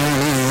snowstorm here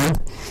in England.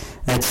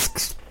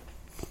 It's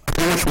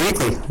pretty much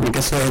weekly. I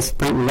guess we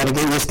got to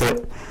get used to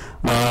it.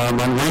 On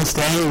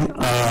Wednesday,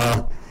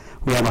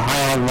 we have a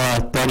high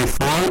of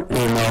 34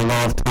 and a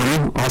low of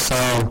 20. Also,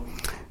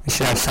 we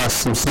should have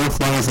some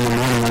snowflakes in the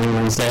morning on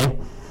Wednesday.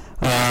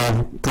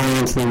 Going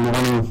into the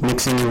morning,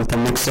 mixing with a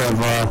mix of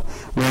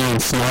rain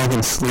and snow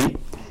and sleet.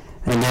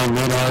 And then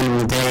later on in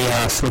the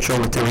day, switch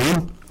over to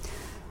rain.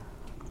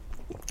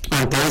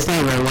 On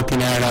Thursday, we're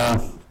looking at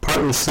a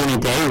partly sunny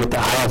day with a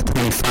high of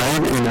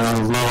 25 and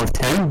a low of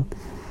 10.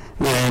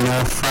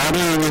 And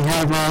Friday, we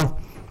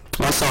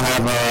also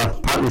have a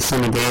partly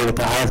sunny day with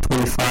a high of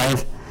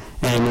 25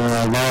 and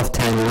a low of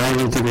 10.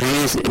 90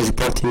 degrees is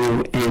brought to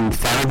you in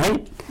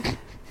Fahrenheit.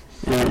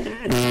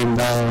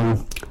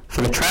 And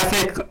for the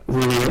traffic,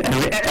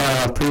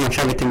 pretty much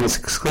everything is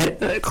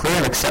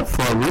clear except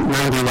for Route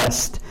 90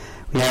 West.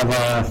 We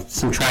have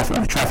some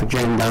traffic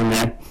jam down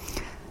there.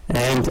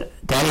 And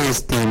that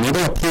is the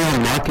Media PR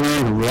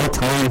Marketing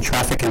real-time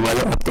traffic and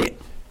weather update.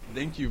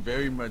 Thank you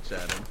very much,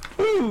 Adam.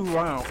 Ooh,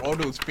 wow, all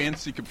those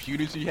fancy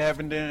computers you have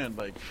in there, and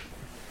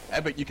I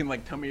bet you can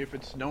tell me if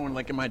it's snowing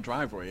in my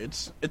driveway.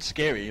 It's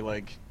scary,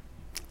 If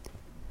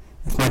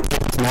my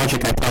tape was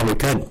magic, I probably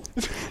could.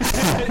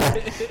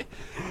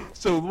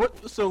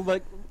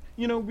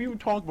 We were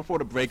talking before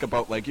the break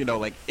about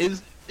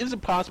is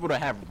it possible to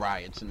have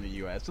riots in the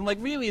U.S. and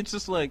really it's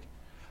just I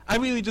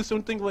really just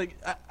don't think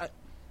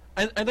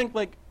I think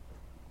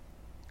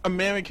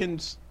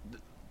Americans,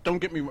 don't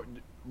get me wrong,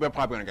 we're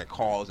probably gonna get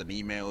calls and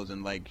emails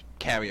and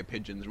carrier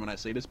pigeons when I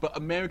say this, but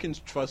Americans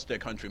trust their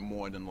country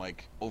more than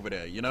over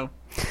there, Oh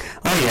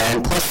yeah,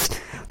 and plus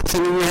we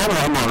had a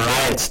lot more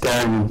riots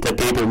than the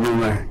baby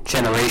boomer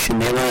generation.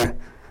 Their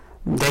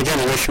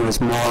generation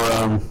was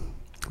more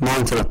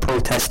into the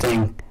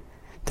protesting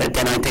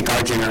than I think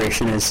our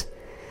generation is.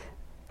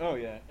 Oh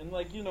yeah, and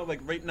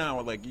right now,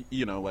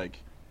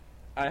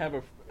 I have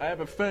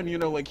a friend,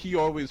 he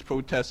always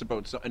protests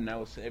about something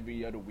else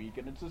every other week,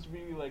 and it's just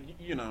really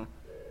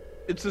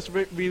it's just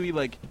really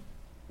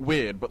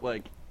weird, but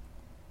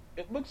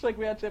it looks like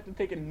we have to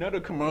take another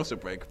commercial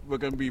break. We're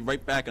gonna be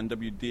right back on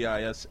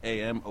WDIS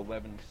AM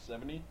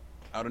 1170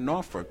 out of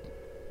Norfolk.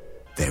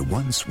 There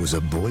once was a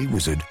boy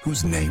wizard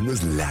whose name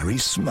was Larry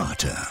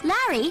Smarter.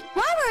 Larry,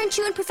 why weren't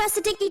you in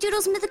Professor Dinky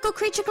Doodle's mythical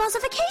creature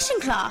classification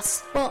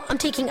class? Well, I'm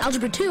taking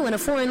Algebra 2 in a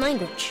foreign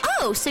language.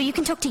 Oh, so you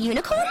can talk to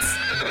unicorns?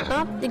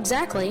 Not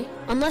exactly,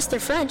 unless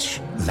they're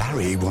French.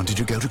 Larry wanted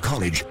to go to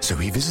college, so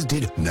he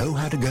visited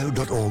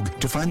knowhowtogo.org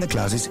to find the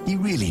classes he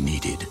really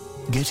needed.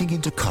 Getting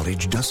into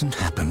college doesn't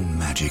happen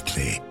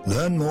magically.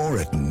 Learn more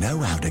at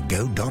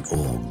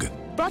knowhowtogo.org.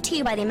 Brought to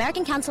you by the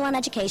American Council on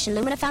Education,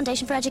 Lumina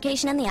Foundation for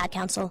Education, and the Ad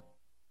Council.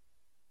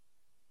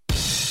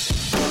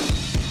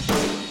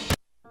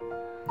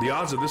 The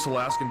odds of this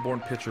Alaskan-born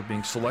pitcher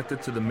being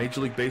selected to the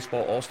Major League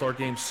Baseball All-Star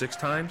Game 6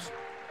 times?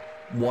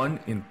 1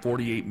 in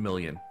 48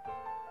 million.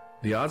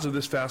 The odds of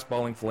this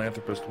fast-balling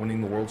philanthropist winning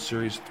the World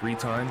Series 3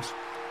 times?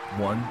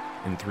 1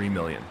 in 3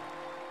 million.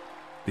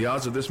 The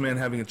odds of this man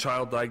having a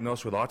child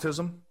diagnosed with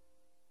autism?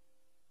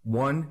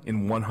 1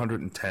 in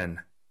 110.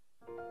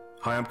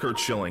 Hi, I'm Kurt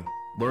Schilling.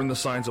 Learn the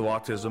signs of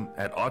autism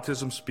at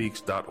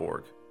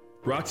autismspeaks.org.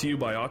 Brought to you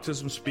by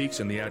Autism Speaks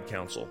and the Ad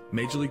Council.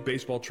 Major League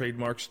Baseball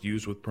trademarks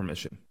used with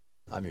permission.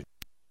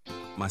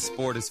 My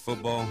sport is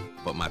football,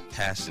 but my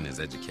passion is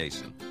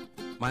education.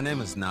 My name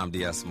is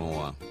Nnamdi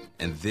Asamoah,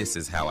 and this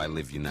is how I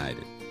live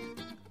united.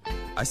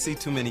 I see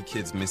too many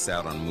kids miss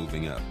out on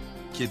moving up.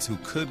 Kids who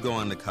could go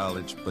on to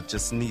college, but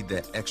just need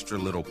that extra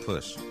little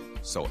push.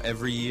 So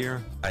every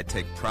year, I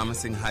take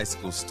promising high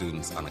school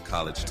students on a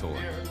college tour.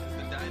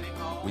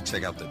 We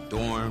check out the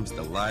dorms,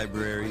 the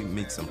library,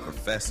 meet some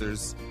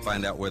professors,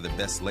 find out where the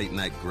best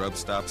late-night grub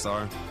stops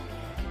are.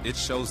 It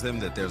shows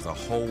them that there's a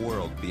whole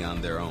world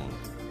beyond their own.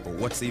 But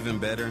what's even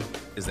better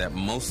is that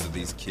most of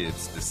these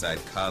kids decide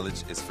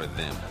college is for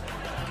them.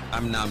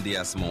 I'm Nnamdi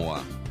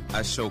Asamoah.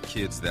 I show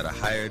kids that a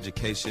higher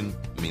education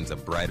means a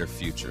brighter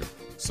future.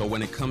 So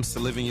when it comes to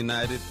living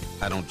united,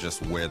 I don't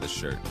just wear the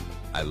shirt,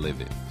 I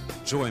live it.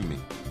 Join me.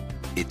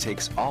 It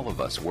takes all of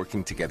us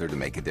working together to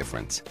make a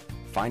difference.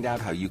 Find out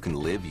how you can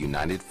live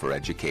united for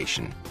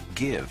education.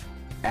 Give,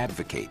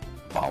 advocate,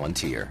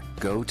 volunteer.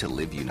 Go to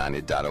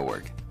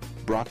liveunited.org.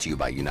 Brought to you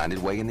by United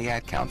Way and the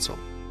Ad Council.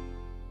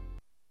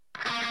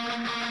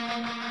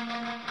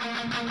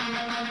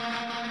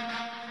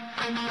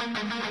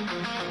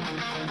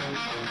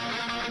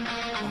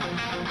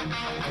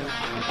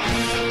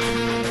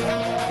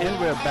 And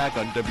we're back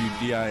on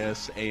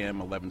WDIS AM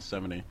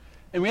 1170.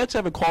 And we had to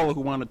have a caller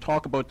who wanted to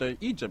talk about the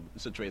Egypt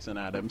situation,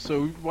 Adam.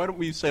 So why don't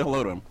we say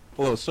hello to him?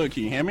 Hello, sir.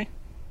 Can you hear me?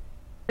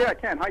 Yeah, I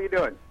can. How you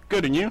doing?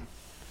 Good, and you?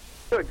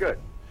 Good, good.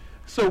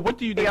 So what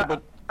do you think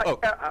about... I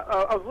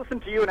was listening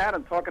to you and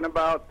Adam talking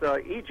about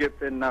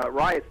Egypt and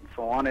riots and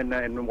so on,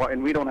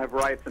 and we don't have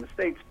riots in the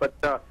States. But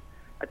I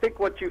think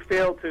what you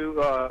fail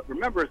to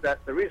remember is that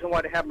the reason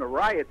why they're having the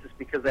riots is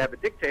because they have a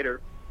dictator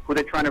who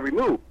they're trying to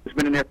remove, who's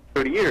been in there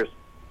for 30 years.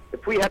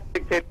 If we had a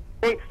dictator in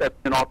the States that's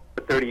been off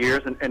for 30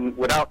 years and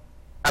without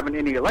having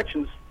any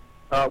elections,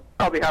 we'll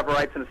probably have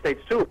riots in the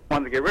States too if we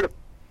wanted to get rid of them.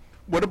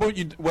 What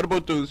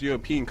about those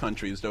European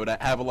countries though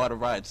that have a lot of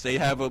riots? They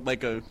have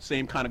a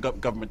same kind of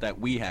government that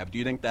we have. Do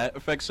you think that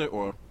affects it,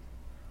 or?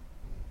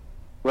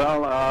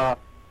 Well,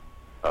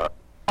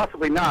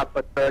 possibly not.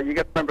 But you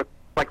got to remember,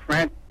 like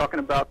France, talking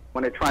about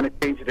when they're trying to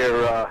change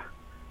their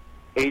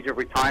age of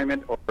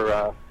retirement or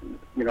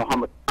how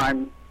much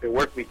time their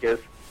work week is.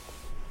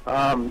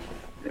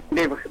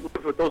 They've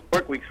lived with those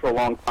work weeks for a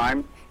long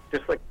time.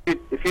 Just like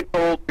if you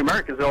told the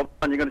Americans all of a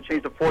sudden you're going to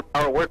change the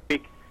 40-hour work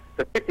week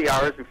to 50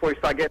 hours before you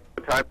start getting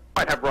overtime, you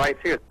might have riots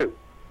here too.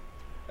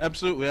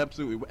 Absolutely,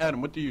 absolutely.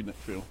 Adam, what do you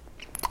feel?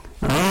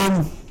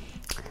 I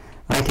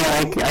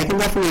can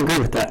definitely agree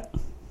with that.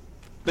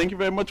 Thank you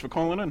very much for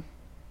calling in.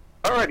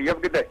 All right, you have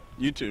a good day.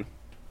 You too.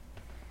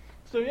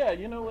 So yeah,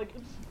 it's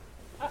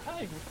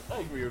I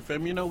agree with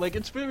him.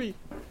 It's very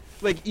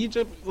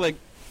Egypt,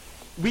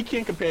 we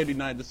can't compare the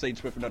United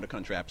States with another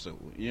country,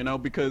 absolutely.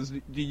 Because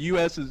the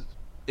U.S.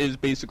 is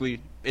basically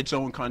its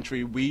own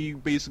country. We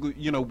basically,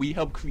 we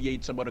help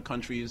create some other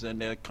countries and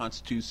their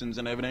constitutions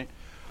and everything.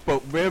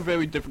 But we're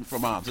very different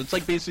from ours. It's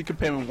like basically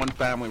comparing one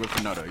family with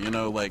another.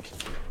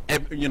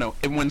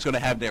 Everyone's gonna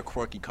have their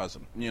quirky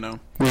cousin. Yeah.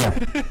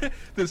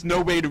 There's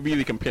no way to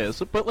really compare.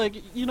 So, but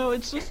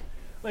it's just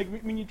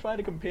when you try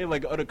to compare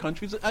other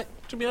countries.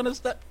 To be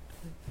honest,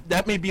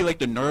 that may be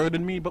the nerd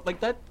in me, but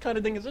that kind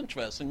of thing is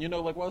interesting.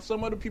 While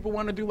some other people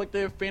want to do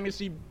their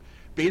fantasy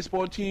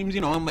baseball teams,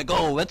 I'm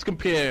oh, let's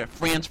compare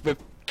France with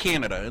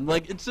Canada, and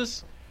it's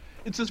just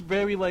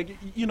very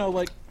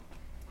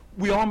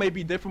we all may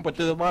be different, but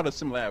there's a lot of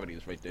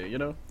similarities right there,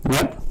 Yep.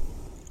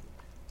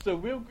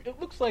 So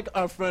it looks like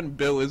our friend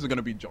Bill isn't going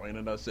to be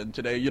joining us in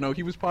today.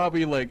 He was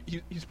probably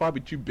he's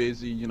probably too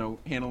busy,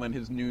 handling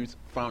his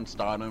newfound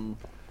stardom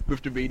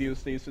with the radio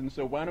station.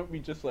 So why don't we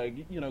just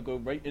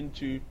go right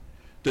into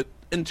the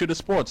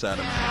sports,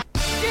 Adam? Now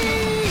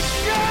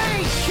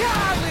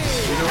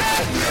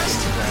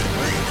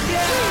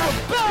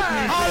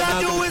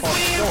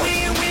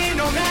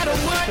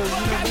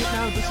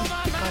this is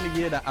the kind of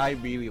year that I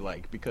really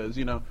like because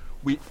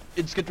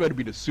it's getting ready to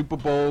be the Super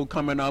Bowl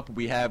coming up.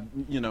 We have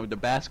the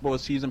basketball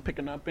season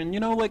picking up, and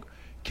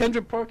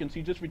Kendrick Perkins,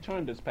 he just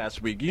returned this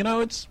past week.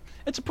 It's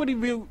a pretty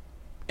real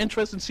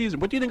interesting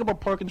season. What do you think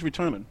about Perkins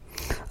returning?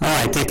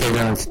 I think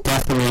it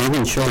definitely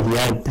even showed he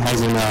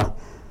hasn't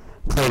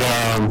played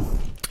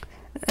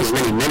as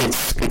many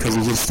minutes because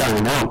he's just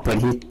starting out, but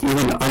he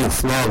even on the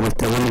floor with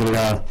the limited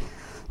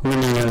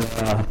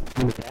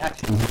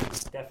action,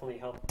 he's definitely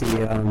helped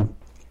the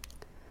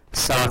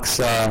Sox.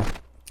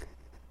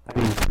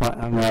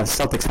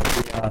 Celtics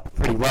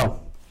pretty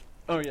well.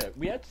 Oh yeah,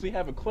 we actually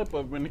have a clip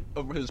of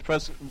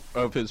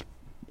his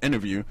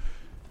interview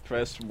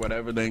press,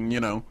 whatever, then,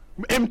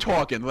 him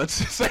talking, let's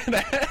just say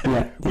that.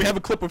 Yeah. We have a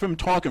clip of him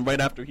talking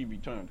right after he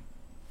returned.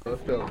 It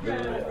felt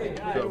good. It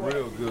felt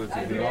real good,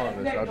 to be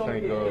honest. I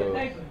think,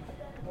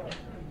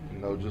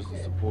 just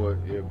to support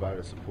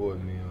everybody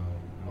supporting me,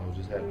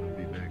 just happy to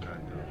be back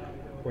out there.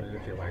 What did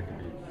it feel like to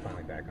be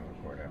finally back on the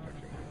court after 2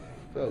 months?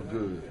 Felt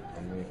good.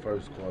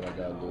 First quarter I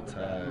got a little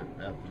tired.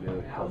 After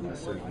that, probably my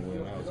second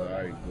win, I was all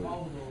right,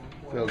 but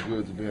felt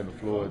good to be in the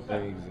floor of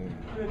things, and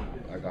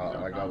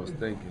like I was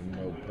thinking,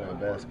 playing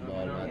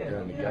basketball out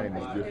there in the game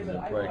is different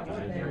than practice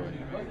anyway.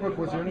 Brooke,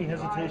 was there any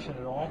hesitation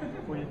at all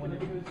for you when you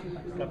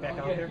got back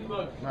out there?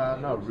 Nah,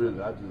 not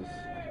really. I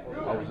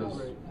was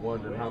just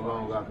wondering how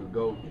long I could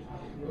go.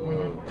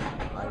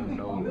 I didn't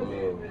know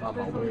how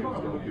my win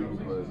was going to be,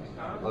 but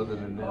other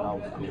than that, I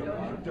was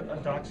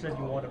good. Doc said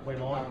you wanted to play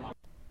long.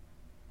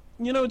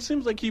 It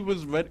seems like he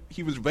was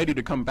ready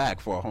to come back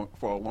for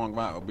a long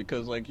while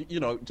because,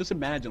 just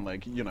imagine,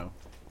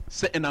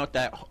 sitting out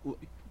that.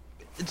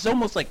 It's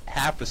almost like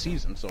half a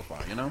season so far,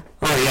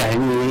 Oh yeah,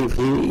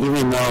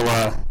 even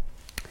though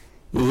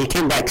he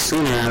came back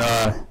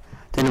sooner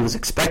than it was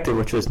expected,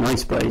 which was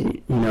nice, but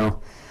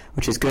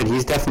which is good.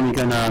 He's definitely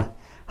gonna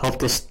help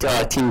this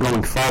team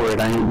going forward.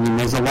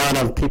 There's a lot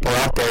of people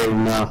out there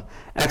and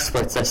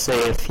experts that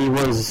say if he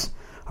was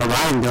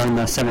around during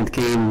the 7th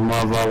game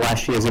of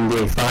last year's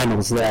NBA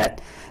Finals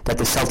that the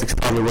Celtics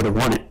probably would have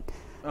won it.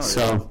 Oh,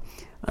 so,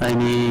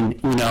 you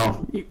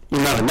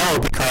never know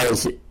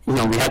because,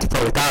 we had to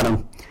play without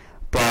him.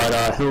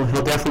 But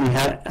he'll definitely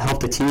help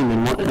the team,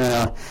 and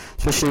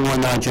especially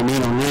when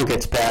Jermaine O'Neal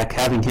gets back,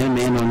 having him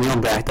and O'Neal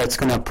back, that's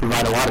going to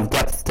provide a lot of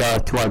depth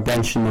to our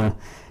bench in the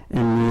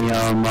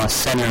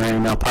center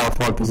and power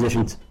forward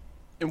positions.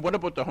 And what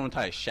about the whole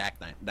entire Shaq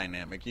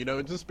dynamic? It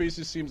just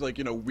basically seems like,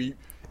 to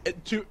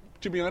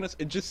be honest,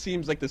 it just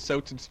seems like the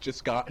Celtics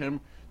just got him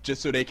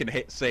just so they can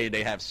say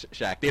they have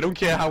Shaq. They don't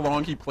care how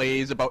long he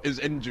plays, about his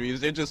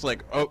injuries. They're just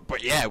like, oh,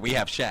 but yeah, we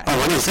have Shaq. Oh,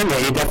 when he's in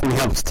there, he definitely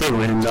helps too,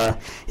 and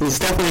he's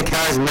definitely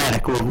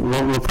charismatic.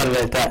 We'll put it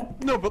at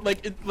that. No, but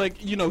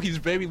he's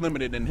very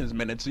limited in his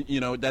minutes.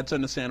 That's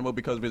understandable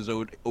because of his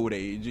old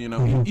age.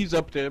 He's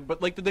up there. But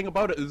the thing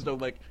about it is though,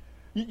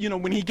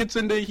 when he gets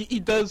in there,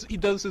 he does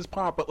his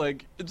part. But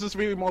it's just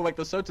really more like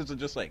the Celtics are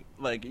just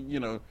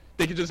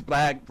they can just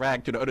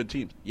brag to the other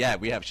teams. Yeah,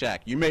 we have Shaq.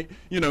 You may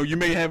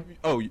have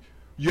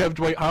you have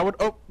Dwight Howard.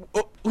 Oh,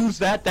 who's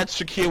that? That's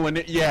Shaquille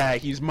and yeah,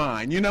 he's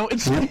mine.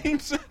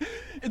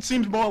 It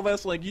seems more or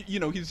less like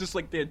he's just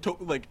like their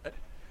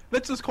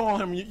let's just call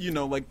him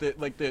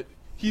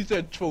he's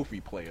their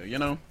trophy player.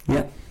 Yeah.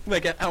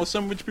 Like how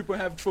some rich people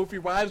have trophy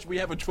wives, we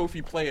have a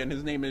trophy player and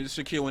his name is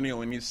Shaquille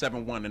O'Neal and he's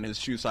 7'1" and his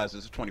shoe size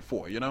is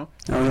 24. Oh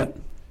yeah.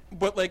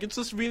 But it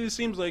just really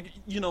seems like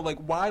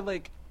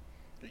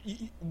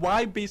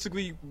why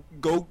basically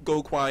go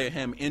acquire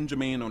him and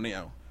Jermaine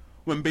O'Neal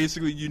when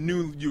basically you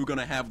knew you were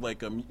gonna have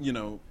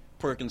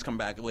Perkins come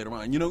back later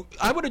on.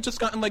 I would have just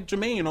gotten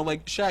Jermaine or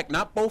Shaq,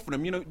 not both of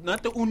them.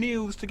 Not the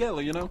O'Neals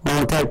together. Well,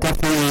 that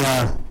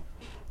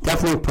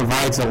definitely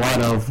provides a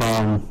lot of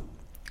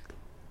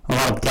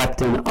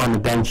depth on the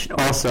bench.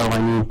 Also,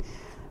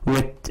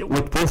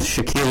 with both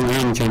Shaquille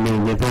and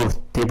Jermaine,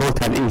 they both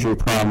have injury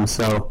problems,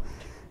 so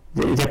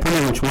they're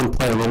pretty much one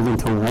player rolled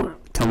into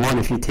one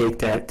if you take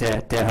their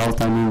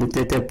health.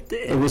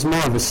 It was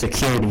more of a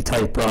security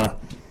type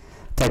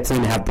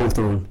thing to have both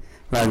of them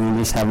rather than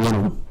just have one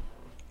of them.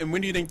 And when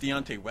do you think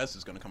Deontay West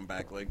is going to come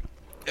back? Are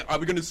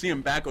we going to see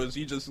him back, or is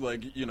he just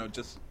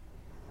just?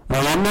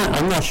 Well, I'm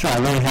not sure. I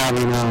really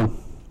haven't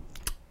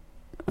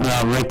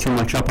read too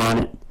much up on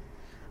it.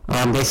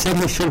 They said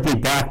he should be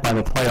back by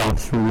the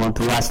playoffs from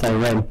the last I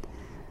read,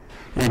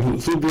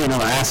 and he'd be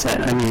another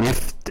asset.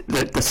 If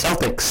the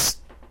Celtics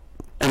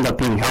end up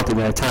being healthy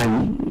by the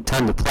time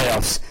the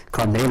playoffs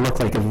come, they look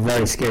like a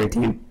very scary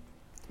team.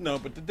 No,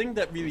 but the thing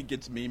that really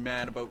gets me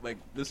mad about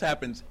this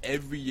happens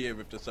every year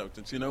with the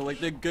Celtics.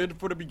 They're good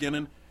for the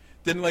beginning,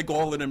 then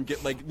all of them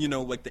get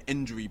the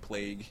injury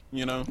plague.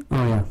 Oh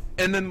yeah.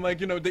 And then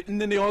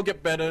and then they all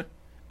get better.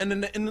 And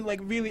then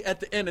really at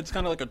the end, it's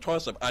kind of like a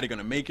toss-up. Are they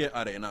gonna make it?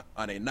 Are they not?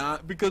 Are they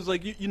not? Because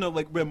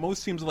where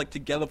most teams are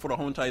together for the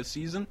whole entire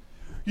season,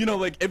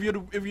 every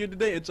other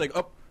day, it's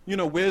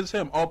where's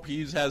him? Oh,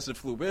 he has the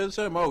flu. Where's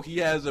him? Oh, he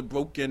has a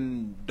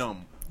broken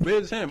thumb.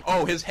 Where's him?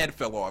 Oh, his head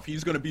fell off.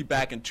 He's gonna be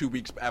back in 2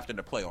 weeks after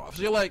the playoffs.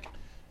 You're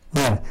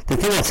yeah. The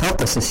thing that's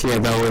helped us this year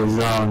though is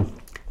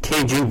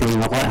KG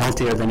being a lot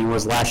healthier than he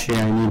was last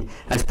year.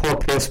 As Paul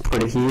Pierce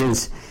put it,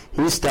 he's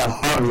the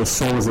heart and the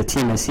soul of the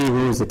team. As he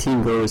moves, the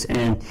team goes,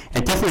 and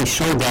it definitely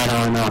showed that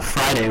on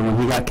Friday when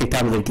he got kicked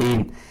out of the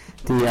game.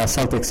 The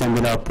Celtics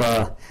ended up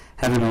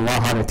having a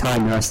lot harder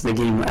time the rest of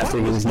the game after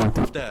he was knocked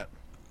out.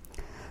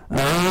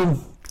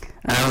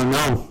 I don't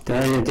know.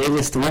 They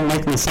just weren't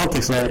liking the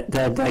Celtics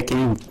that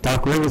game.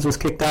 Doc Rivers was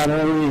kicked out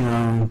early.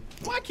 How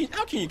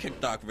can you kick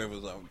Doc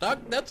Rivers out?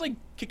 That's like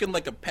kicking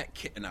a pet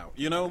kitten out.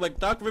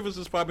 Doc Rivers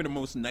is probably the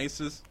most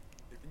nicest,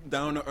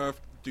 down to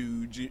earth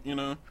dude.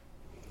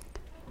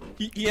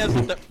 he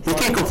hasn't. He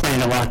can't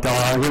complain a lot, though.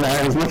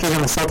 As much as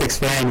I'm a Celtics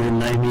fan,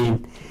 and I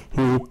mean,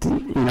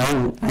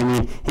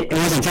 it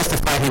wasn't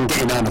justified him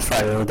getting on the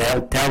Friday.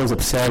 That was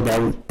absurd.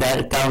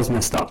 That was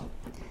messed up.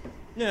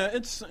 Yeah,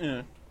 it's.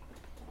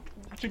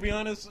 To be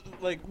honest,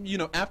 like,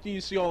 after you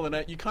see all of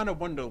that, you kind of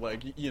wonder,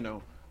 like,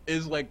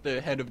 is like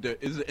the head of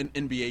is an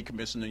NBA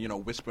commissioner,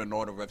 whispering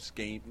all the refs'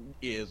 game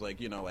ears, like,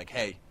 like,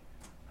 hey,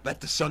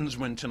 let the Suns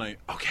win tonight.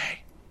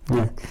 Okay.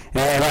 Yeah,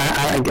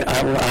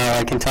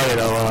 I can tell you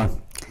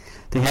though.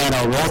 They had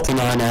Walton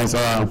on as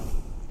a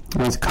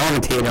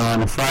commentator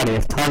on a Friday.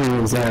 If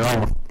Tommy was there, I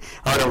would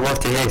have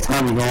loved to hear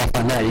Tommy go off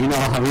on that. You know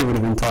how we would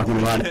have been talking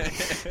about it.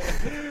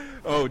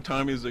 Oh,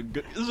 Tommy is a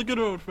good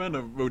old friend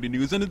of Roadie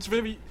News, and it's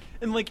very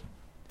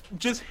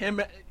just him.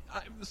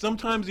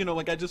 Sometimes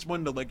I just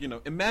wonder,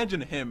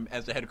 imagine him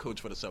as the head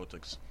coach for the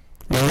Celtics.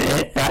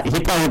 He'd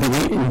probably be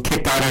getting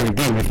kicked out every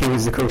game if he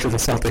was the coach of the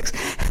Celtics.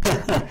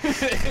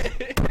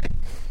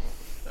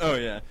 Oh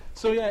yeah.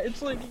 So yeah,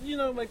 it's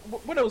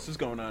what else is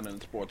going on in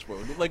the sports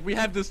world? Like, we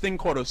have this thing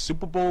called a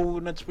Super Bowl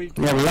next week.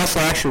 Yeah, we also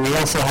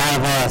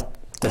have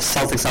the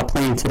Celtics are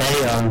playing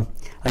today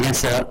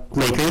against the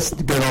Lakers.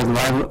 The good old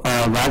rival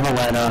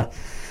at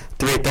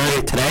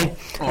 3:30 today.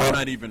 Oh, I'm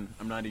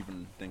not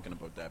even thinking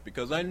about that,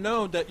 because I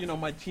know that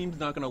my team's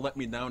not going to let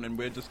me down, and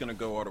we're just going to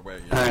go all the way.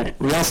 All right.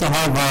 We also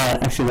have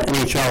the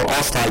NHL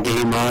All-Star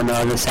game on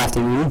this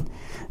afternoon.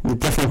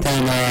 Different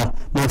than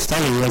most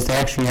other years, they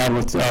actually have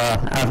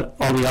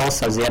all the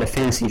All-Stars. They had a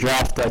fantasy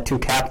draft. Two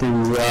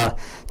captains,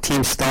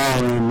 Team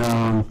Stahl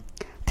and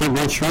Team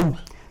Lindstrom,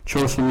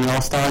 chose from the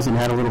All-Stars and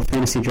had a little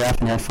fantasy draft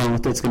and had fun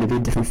with it. It's going to be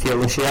a different feel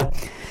this year.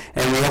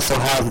 And we also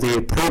have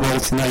the Pro Bowl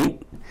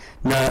tonight.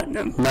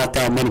 Not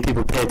that many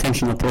people pay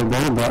attention to Pro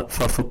Bowl, but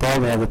for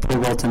football, they have the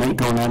Pro Bowl tonight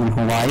going on in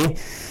Hawaii.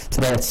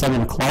 Today at 7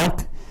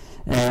 o'clock.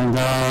 And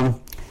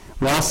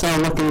we're also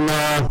looking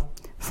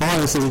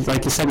this is,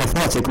 like you said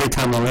before, it's a great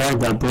time of year.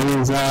 The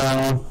Bruins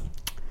are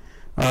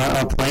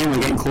playing. We're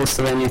getting close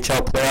to the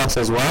NHL playoffs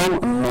as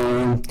well.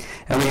 And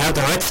we have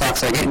the Red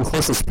Sox are getting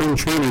close to spring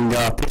training.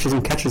 Pitchers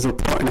and catchers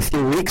report in a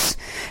few weeks.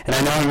 And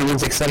I know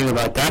everyone's excited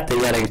about that. They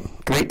got a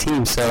great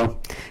team.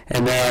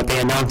 And they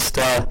announced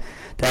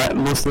that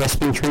most of their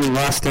spring training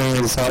roster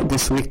is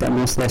this week, that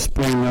most of their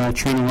spring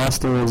training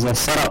roster is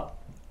set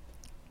up.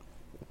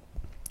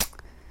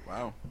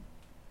 Wow.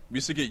 We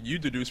used to get you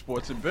to do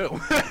sports and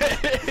Bill.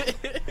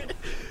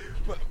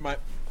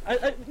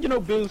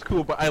 Bill's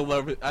cool, but I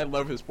love it. I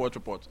love his sports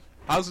reports.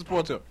 How's the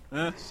sports up?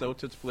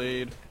 Celtics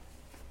played.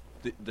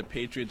 The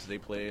Patriots, they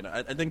played.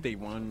 I think they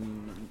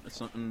won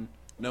something.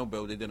 No,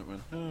 Bill, they didn't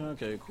win.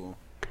 Okay, cool.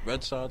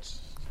 Red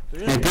Sox.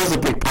 Yeah, Bill's a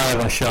big part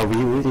of our show.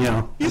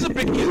 He's a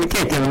big. We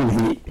can't give him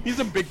heat. He's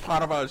a big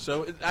part of our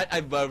show. I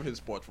love his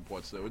sports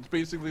reports, though. It's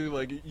basically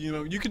like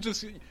you can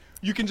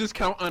just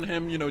count on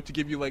him, to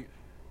give you like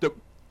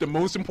the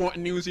most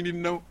important news you need to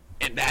know,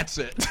 and that's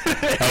it. He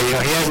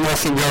has more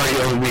seniority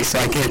over me, so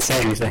I can't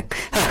say anything.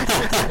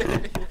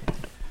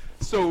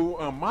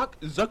 So Mark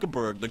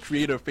Zuckerberg, the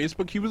creator of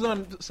Facebook, he was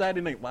on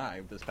Saturday Night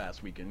Live this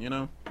past weekend.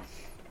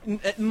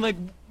 And like,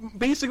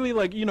 basically,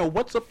 like,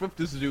 what's up with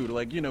this dude?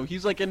 Like,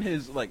 he's like in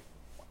his, like,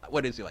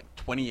 what is he, like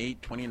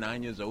 28,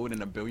 29 years old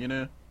and a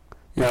billionaire?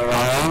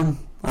 Yeah,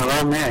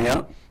 around there,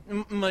 yeah.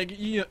 Like,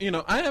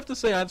 I have to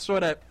say, I saw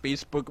that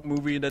Facebook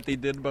movie that they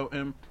did about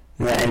him.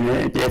 Yeah,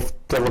 and if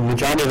the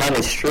majority of that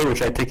is true,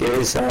 which I think it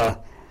is, there's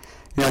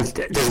words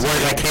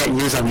I can't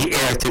use on the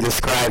air to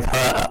describe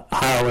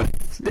how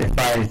if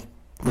I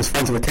was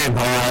friends with him,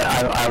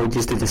 how I would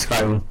use to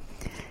describe him.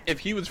 If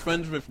he was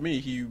friends with me,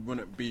 he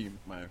wouldn't be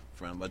my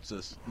friend. Let's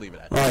just leave it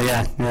at that. Oh,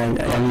 yeah.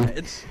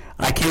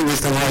 I can't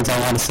use the words I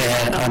want to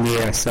say on the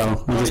air,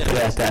 so we'll just put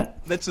it at that.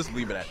 Let's just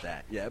leave it at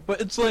that, yeah.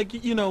 But it's like,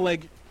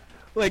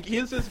 like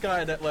here's this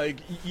guy that, like,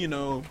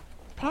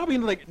 probably,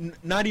 like,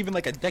 not even,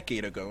 like, a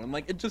decade ago. And,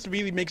 like, it just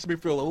really makes me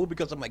feel old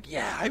because I'm like,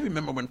 yeah, I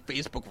remember when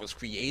Facebook was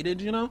created,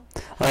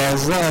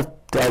 That's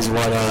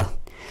what,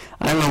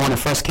 I remember when it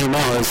first came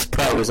out,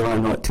 it was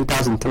around,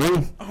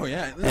 2003? Oh,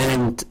 yeah.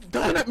 And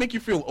doesn't that make you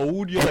feel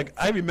old? You're like,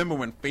 I remember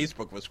when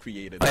Facebook was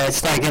created. It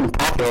started getting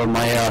popular in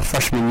my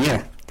freshman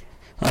year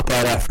up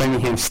at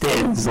Framingham State.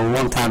 It was a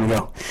long time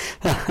ago.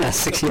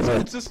 6 years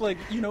old. It's just like,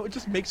 it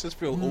just makes us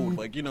feel old.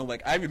 Like,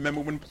 like, I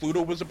remember when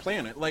Pluto was a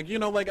planet. Like,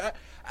 like,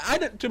 I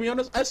to be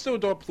honest, I still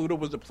thought Pluto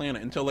was a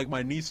planet until, like,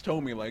 my niece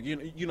told me, like,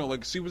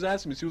 like, she was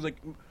asking me, she was like,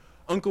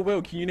 Uncle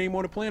Will, can you name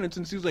all the planets?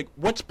 And she was like,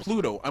 what's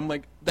Pluto? I'm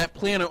like, that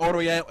planet all the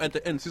way out at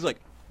the end. She's like,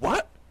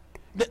 what?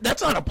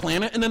 That's not a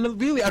planet. And then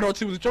really, I thought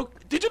she was a joke.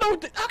 Did you know,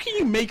 how can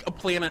you make a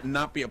planet and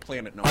not be a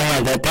planet? No. Oh,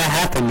 yeah, that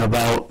happened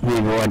about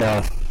maybe,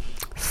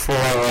 4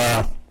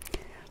 or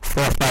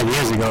 5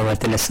 years ago that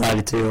they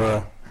decided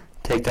to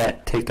take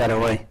that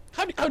away.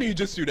 How do you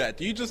just do that?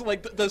 Do you just,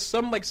 like, does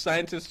some, like,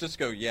 scientists just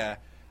go, yeah,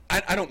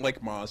 I don't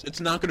like Mars. It's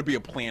not going to be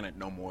a planet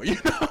no more,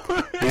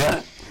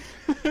 Yeah.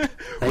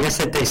 I guess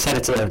that they said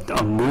it's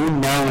a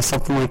moon now or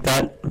something like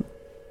that.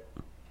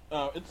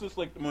 It's just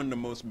like one of the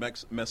most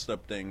messed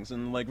up things,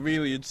 and like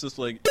really, it's just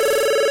like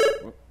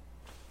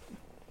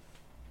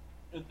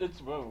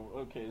it's whoa.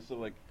 Okay, so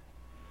like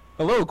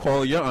Hello,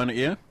 caller. You're on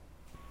the air.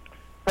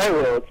 Hi,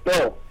 Will. It's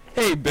Bill.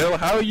 Hey, Bill.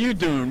 How are you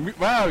doing?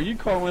 Wow, you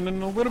calling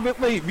in a little bit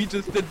late. We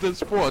just did the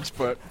sports,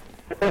 but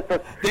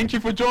thank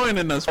you for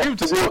joining us. We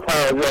just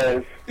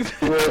apologize.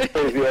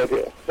 Crazy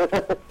idea.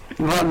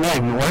 Well,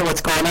 man,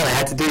 what's going on? I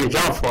had to do your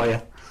job for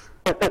you.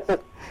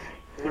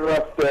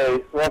 Rough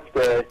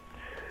day.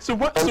 So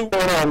what? What's going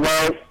on,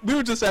 Lars? We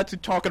were just actually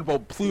talking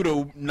about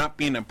Pluto not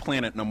being a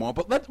planet no more.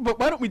 But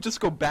why don't we just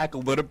go back a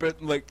little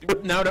bit?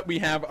 Like now that we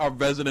have our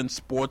resident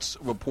sports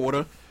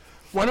reporter,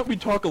 why don't we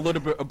talk a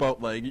little bit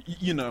about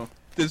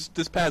this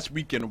past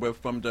weekend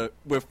with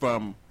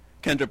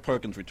Kendrick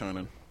Perkins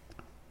returning?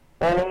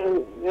 Yeah,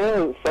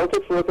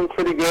 Celtics are looking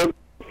pretty good.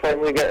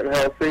 Finally getting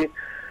healthy.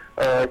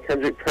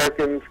 Kendrick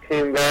Perkins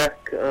came back.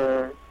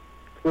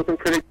 Looking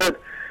pretty good,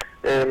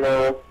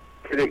 and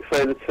pretty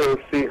excited to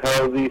see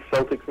how the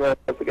Celtics match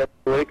up against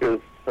the Lakers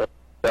this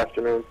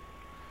afternoon.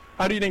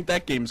 How do you think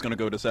that game's going to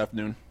go this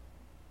afternoon?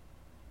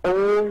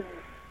 I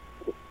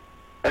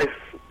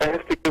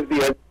have to give the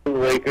edge to the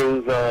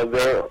Lakers,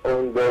 their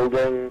own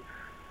building.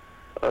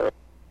 I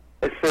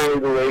say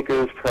the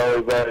Lakers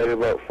probably by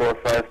about 4 or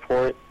 5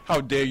 points. How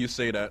dare you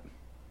say that?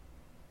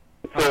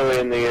 It's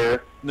early in the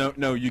year.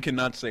 No, you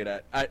cannot say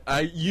that.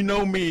 You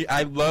know me,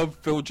 I love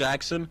Phil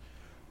Jackson,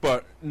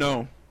 but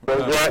no.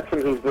 Phil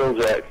Jackson? Who's Phil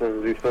Jackson?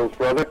 Is he Phil's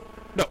brother?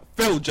 No,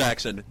 Phil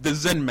Jackson, the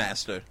Zen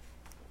Master.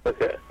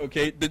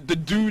 Okay, the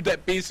dude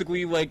that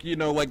basically,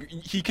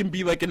 he can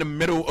be, in the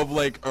middle of,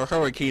 a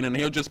hurricane, and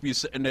he'll just be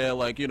sitting there,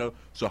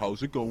 so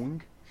how's it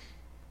going?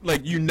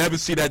 You never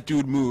see that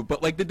dude move.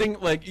 But, the thing,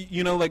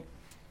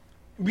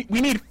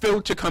 we need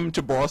Phil to come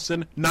to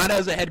Boston, not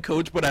as a head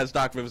coach, but as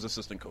Doc Rivers'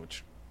 assistant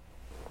coach.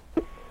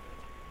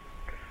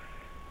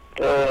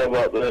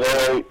 About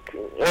that.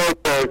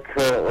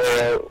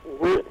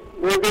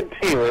 We're a good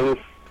team.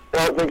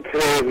 I don't think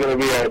today is going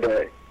to be our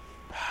day.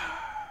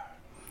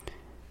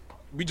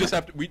 We just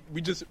have to. We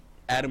just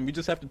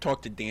have to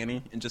talk to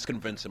Danny and just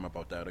convince him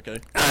about that.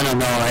 Okay. I don't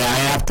know. I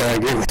have to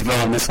agree with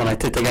Bill on this one. I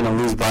think they're going to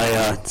lose by.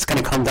 It's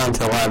going to come down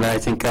to a lot. I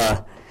think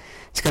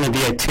it's going to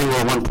be a 2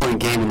 or 1 point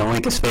game in the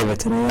Lakers' favor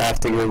today. I have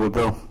to agree with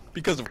Bill.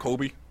 Because of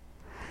Kobe.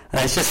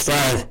 It's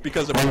just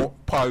because of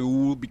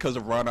Paul, because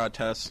of Ron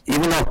Artest.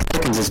 Even though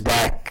Perkins is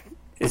back,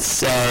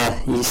 it's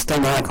he's still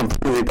not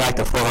completely back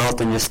to full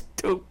health and just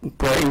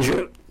we're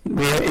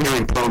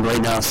injury prone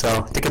right now. So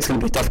I think it's going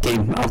to be a tough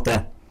game out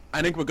there.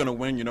 I think we're going to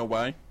win. You know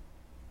why?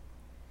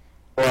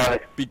 Why?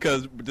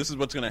 Because this is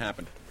what's going to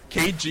happen.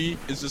 KG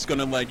is just going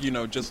to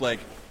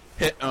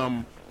hit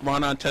Ron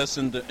Artest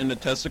in the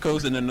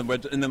testicles, and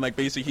then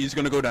basically he's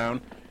going to go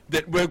down.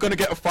 That we're going to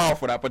get a foul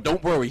for that, but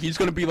don't worry. He's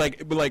going to be like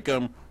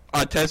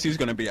Artest. He's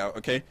going to be out.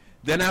 Okay.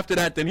 Then after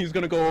that, then he's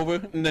going to go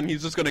over, and then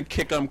he's just going to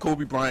kick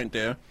Kobe Bryant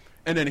there,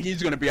 and then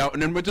he's going to be out,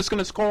 and then we're just going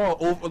to score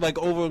over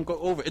and go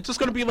over. It's just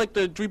going to be like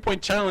the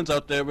 3-point challenge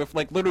out there with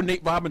little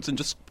Nate Robinson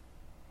just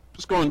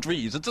scoring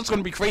threes. It's just going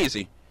to be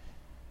crazy.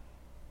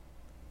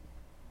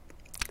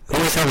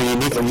 Always have a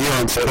unique view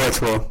on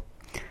sports, Will.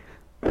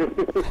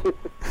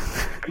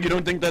 You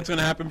don't think that's going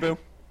to happen, Bill?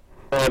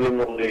 Not in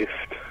the least.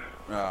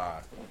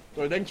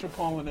 So thanks for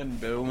calling in,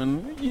 Bill.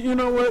 And you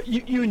know what?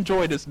 You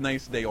enjoy this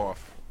nice day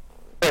off.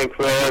 Thanks,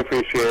 man. I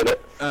appreciate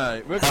it.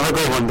 Have a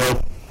good one,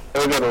 Bill.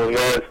 Have a good one,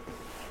 guys.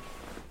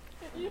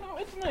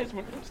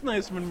 It's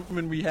nice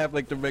when we have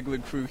the regular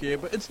crew here,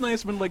 but it's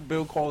nice when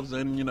Bill calls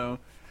in.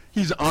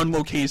 He's on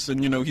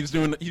location. He's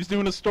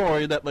doing a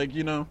story that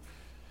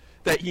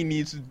that he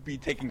needs to be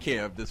taken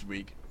care of this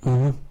week.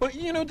 Mm-hmm. But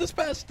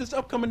this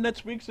upcoming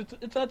next week,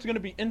 it's actually going to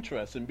be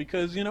interesting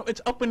because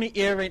it's up in the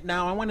air right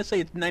now. I want to say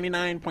it's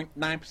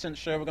 99.9%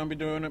 sure we're going to be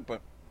doing it,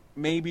 but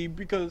maybe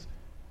because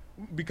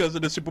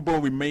of the Super Bowl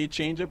we may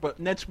change it. But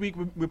next week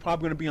we're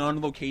probably going to be on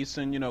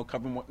location,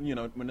 covering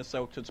when the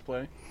Celtics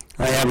play.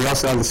 Oh yeah, we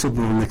also have the Super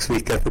Bowl next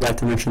week. I forgot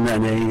to mention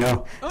that. There you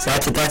go. Oh, so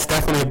that's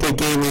definitely a big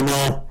game in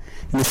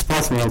the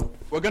sports world.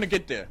 We're going to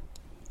get there.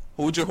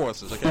 Hold your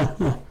horses, okay?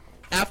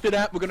 After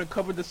that, we're going to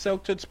cover the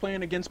Celtics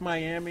playing against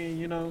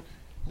Miami,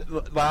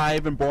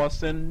 live in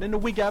Boston. Then the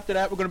week after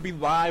that, we're going to be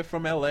live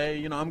from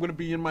L.A. I'm going to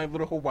be in my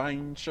little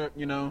Hawaiian shirt,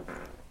 There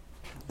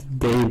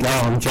you go.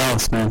 I'm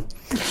jealous, man.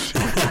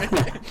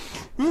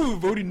 Ooh,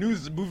 Voting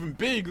News is moving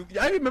big.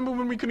 I remember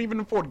when we couldn't even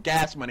afford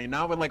gas money.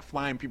 Now we're,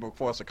 flying people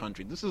across the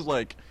country. This is,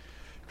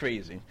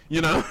 crazy,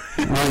 Oh,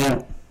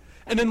 yeah.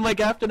 And then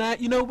after that,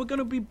 we're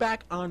gonna be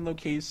back on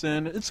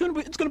location. It's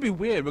gonna be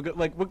weird.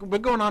 We're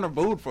going on a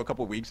road for a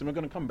couple of weeks, and we're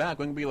gonna come back.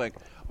 We're gonna be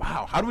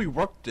wow, how do we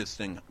work this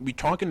thing? We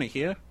talking to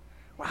here?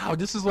 Wow,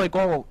 this is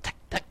all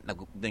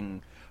technical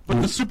thing.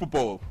 But the Super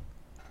Bowl,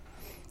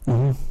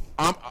 are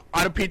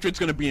the Patriots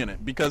gonna be in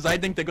it? Because I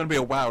think they're gonna be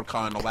a wild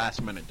card in the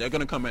last minute. They're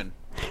gonna come in.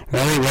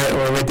 Really?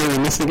 We're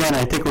doing this again?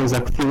 I think it was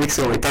a few weeks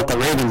ago. We thought the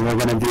Ravens were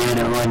gonna be in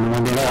it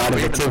when they got out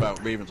of it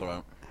too. Ravens are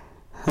out.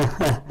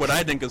 What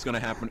I think is going to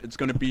happen, it's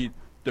going to be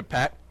the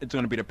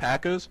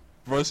Packers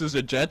versus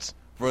the Jets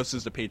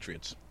versus the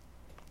Patriots.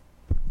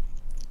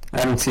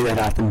 I don't see that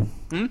happen.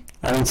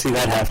 I don't see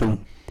that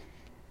happen.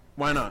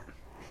 Why not?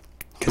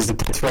 because the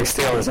Pittsburgh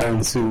Steelers are in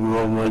the Super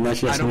Bowl, but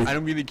that's just I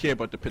don't really care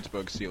about the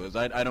Pittsburgh Steelers.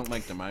 I don't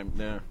like them.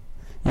 Yeah,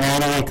 I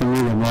don't like them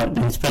either,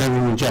 but it's better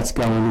than the Jets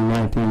going, in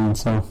my opinion,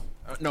 so...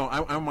 No,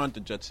 I want the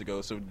Jets to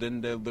go, so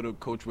then their little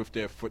coach with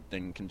their foot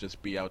thing can just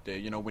be out there.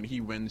 You know, when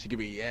he wins, he can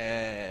be,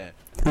 yeah.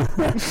 I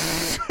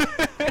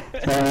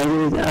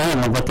don't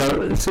know, but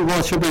the Super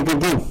Bowl should be a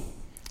good game.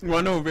 You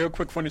want to know a real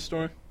quick funny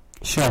story?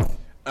 Sure.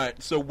 All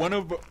right, so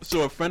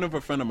a friend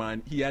of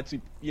mine, he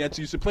actually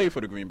used to play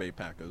for the Green Bay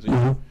Packers.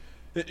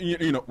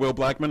 You know, Will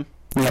Blackman.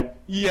 Yep.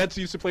 He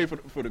actually used to play for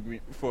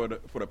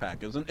the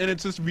Packers, and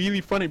it's just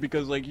really funny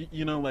because like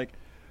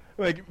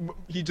like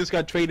he just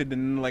got traded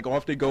and like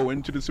off they go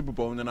into the Super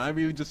Bowl, and then I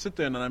really just sit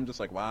there and I'm just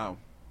like, wow,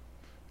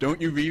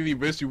 don't you really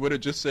wish you would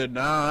have just said,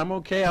 nah, I'm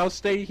okay, I'll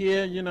stay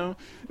here, you know?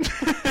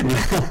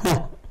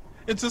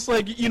 It's just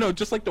like, you know,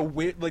 just like the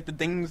way, like the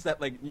things that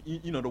like,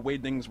 you know, the way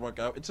things work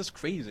out, it's just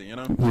crazy, you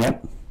know?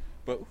 Yep.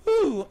 But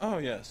whoo, oh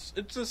yes,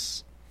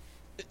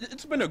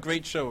 it's been a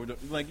great show.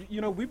 Like, you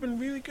know, we've been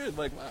really good.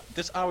 Like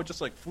this hour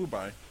just like flew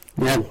by.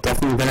 Yeah,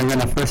 definitely better than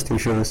the first two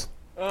shows.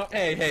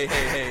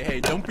 Hey!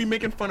 Don't be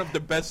making fun of the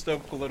best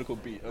of Political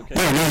Beat, okay?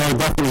 Yeah, no,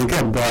 definitely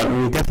good, but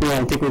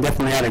I think we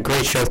definitely had a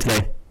great show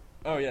today.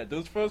 Oh yeah,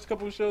 those first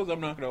couple of shows, I'm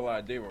not gonna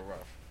lie, they were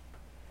rough.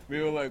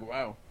 We were like,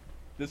 wow,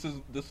 this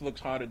looks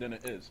harder than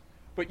it is.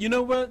 But you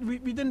know what? We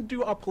didn't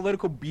do our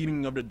political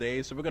beating of the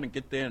day, so we're gonna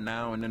get there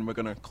now, and then we're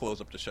gonna close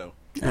up the show.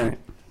 All right.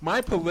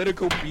 My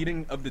political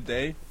beating of the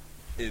day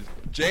is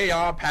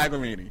J.R.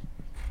 Pagliarini.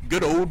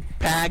 Good old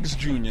Pags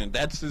Jr.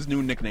 That's his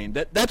new nickname.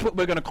 That's what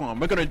we're going to call him.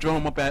 We're going to draw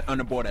him up on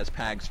the board as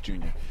Pags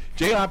Jr.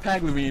 J.R.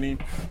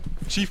 Pagliarini,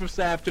 Chief of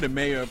Staff to the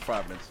Mayor of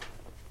Providence.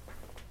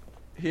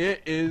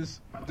 Here's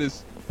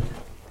this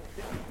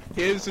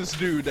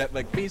dude that,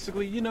 like,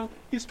 basically, you know,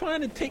 he's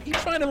trying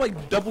to,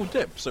 like, double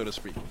dip, so to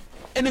speak.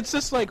 And it's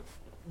just like,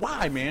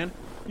 why, man?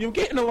 You're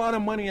getting a lot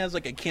of money as,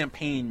 like, a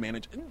campaign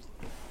manager.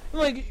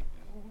 Like...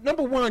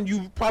 Number one,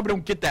 you probably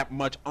don't get that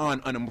much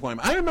on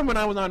unemployment. I remember when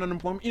I was on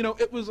unemployment, you know,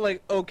 it was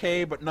like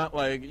okay, but not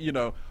like, you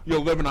know,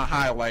 you're living a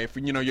high life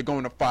and, you know, you're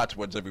going to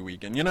Foxwoods every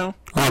weekend, you know?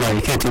 Oh, no,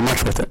 you can't do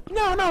much with it.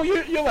 No,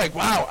 you're like,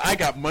 wow, I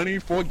got money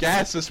for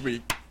gas this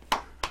week.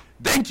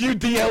 Thank you,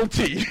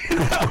 DLT.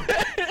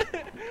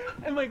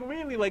 And, like,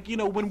 really, like, you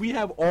know, when we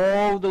have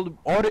all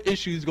the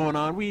issues going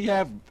on, we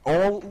have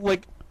all,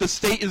 like, the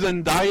state is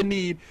in dire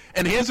need,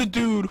 and here's a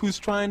dude who's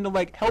trying to,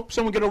 like, help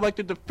someone get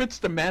elected to fix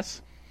the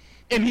mess.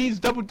 And he's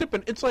double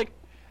dipping. It's like,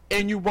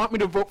 and you want me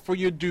to vote for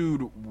your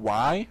dude?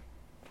 Why?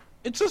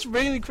 It's just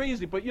really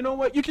crazy. But you know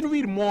what? You can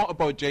read more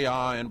about JR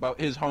and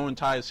about his whole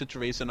entire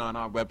situation on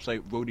our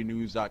website,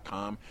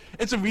 RhodeyNews.com.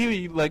 It's a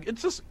really, like,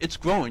 it's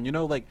growing, you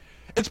know? Like,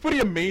 it's pretty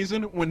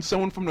amazing when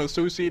someone from the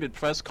Associated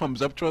Press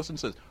comes up to us and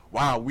says,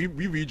 wow, we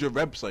read your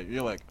website.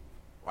 You're like,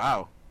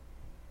 wow.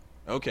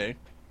 Okay.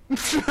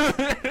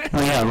 Oh,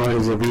 yeah, what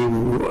is it?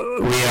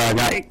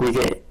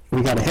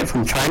 We got a hit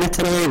from China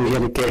today. We got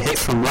to get hit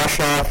from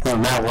Russia,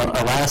 from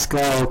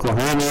Alaska,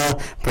 Oklahoma,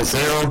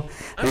 Brazil.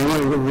 I mean,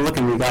 we're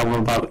looking. We got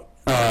about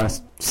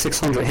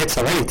 600 hits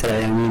already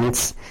today. I mean,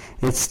 it's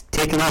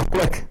taking off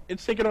quick.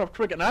 It's taking off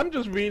quick, and I'm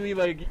just really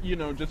like, you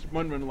know, just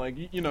wondering,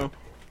 like, you know,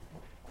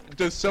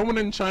 does someone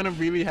in China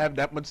really have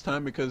that much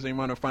time because they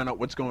want to find out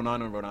what's going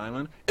on in Rhode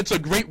Island? It's a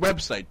great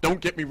website.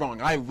 Don't get me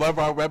wrong. I love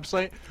our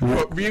website,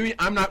 but really,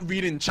 I'm not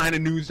reading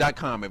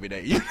ChinaNews.com every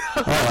day. You know?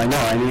 Oh, I know.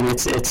 I mean,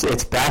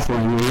 it's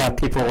baffling. We have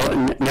people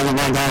never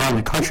mind all around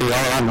the country, all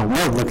around the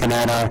world, looking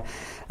at our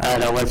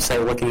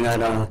website, looking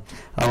at our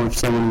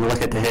website when we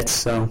look at the hits.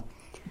 So.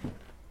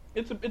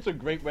 It's a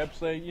great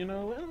website, you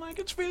know, and like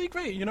it's really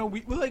great. You know,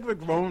 we're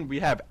growing. We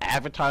have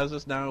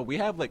advertisers now. We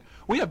have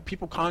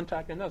people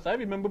contacting us. I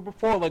remember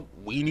before, like,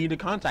 we need to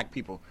contact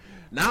people.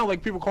 Now,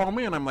 like, people call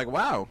me and I'm like,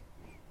 wow,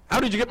 how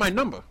did you get my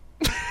number?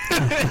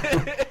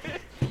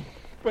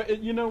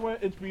 But you know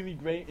what? It's really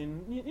great,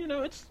 and you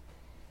know,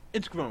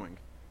 it's growing.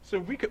 So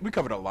we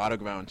covered a lot of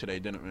ground today,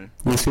 didn't we?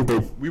 Yes, we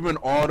did. We went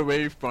all the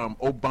way from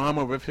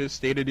Obama with his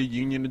State of the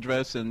Union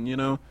address, and you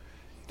know.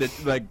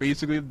 That, like,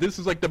 basically, this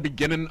is like the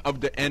beginning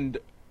of the end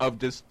of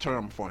this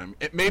term for him.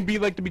 It may be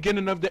like the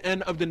beginning of the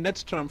end of the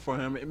next term for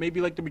him. It may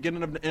be like the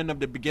beginning of the end of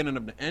the beginning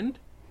of the end,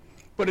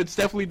 but it's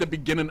definitely the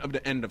beginning of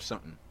the end of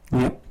something.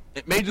 Yep.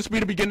 It may just be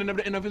the beginning of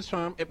the end of his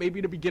term. It may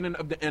be the beginning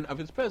of the end of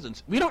his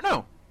presence. We don't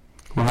know.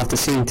 We'll have to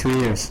see in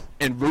 2 years.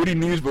 And Rhodey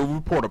News will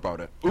report about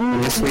it.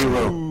 Ooh, yes, we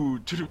will.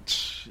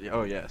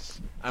 Oh,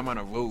 yes. I'm on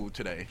a roll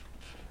today.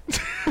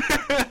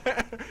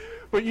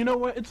 But you know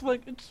what? It's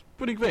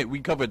pretty great.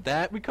 We covered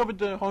that. We covered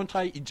the whole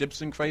entire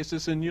Egyptian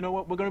crisis, and you know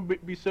what? We're gonna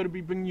be sure to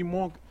be bringing you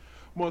more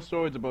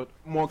stories about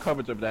more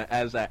coverage of that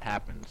as that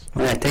happens.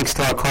 All right. Thanks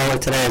to our caller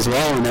today as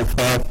well, and if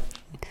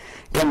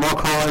get more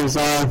callers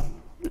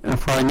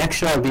for our next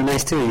show, it'd be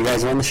nice too. You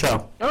guys are on the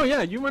show. Oh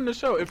yeah, you run the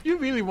show. If you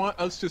really want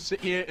us to sit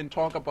here and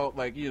talk about,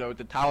 like, you know,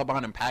 the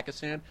Taliban in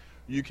Pakistan,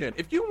 you can.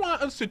 If you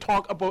want us to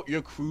talk about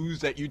your cruise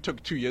that you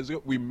took 2 years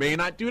ago, we may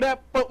not do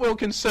that, but we'll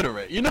consider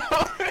it, you know?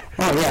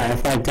 Oh, yeah,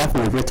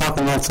 definitely. If you're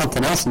talking about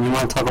something else and you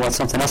want to talk about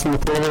something else in the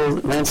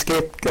political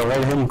landscape, go right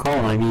ahead and call.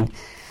 I mean,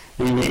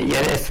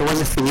 If it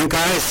wasn't for you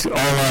guys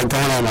all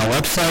going on our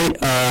website,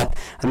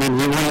 I mean,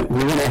 we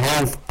wouldn't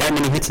have that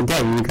many hits a day.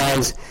 You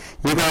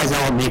guys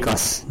all make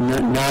us,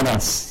 not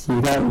us.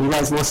 You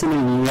guys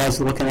listening, you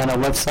guys looking at our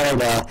website,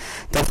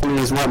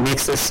 definitely is what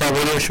makes this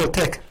radio show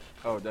tick.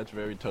 Oh, that's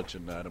very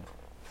touching, Adam.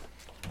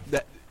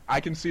 That I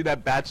can see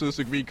that bachelor's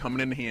degree coming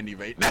in handy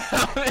right now.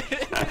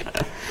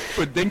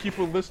 But thank you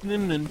for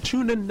listening, and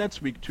tune in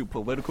next week to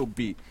Political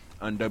Beat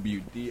on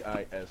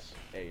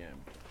WDIS-AM.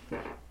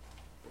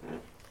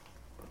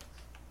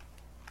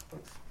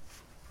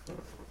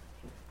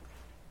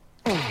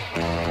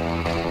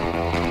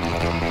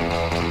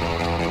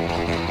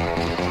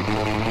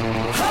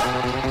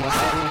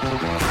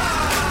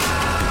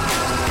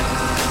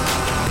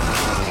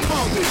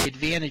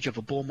 Advantage of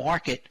a bull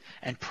market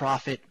and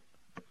profit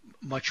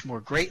much more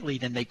greatly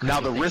than they could.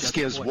 Now the risk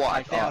is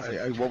what?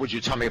 What would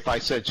you tell me if I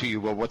said to you,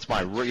 well, what's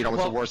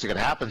the worst that could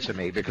happen to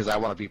me? Because I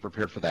want to be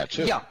prepared for that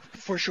too. Yeah,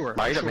 for sure.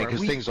 Right? For I mean,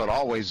 because things don't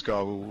always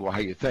go how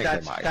you think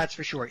they might. That's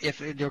for sure. If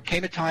there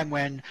came a time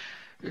when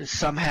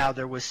somehow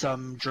there was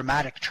some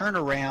dramatic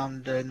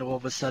turnaround and all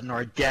of a sudden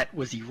our debt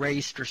was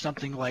erased or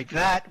something like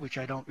that, which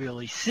I don't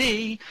really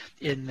see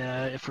in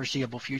the foreseeable future.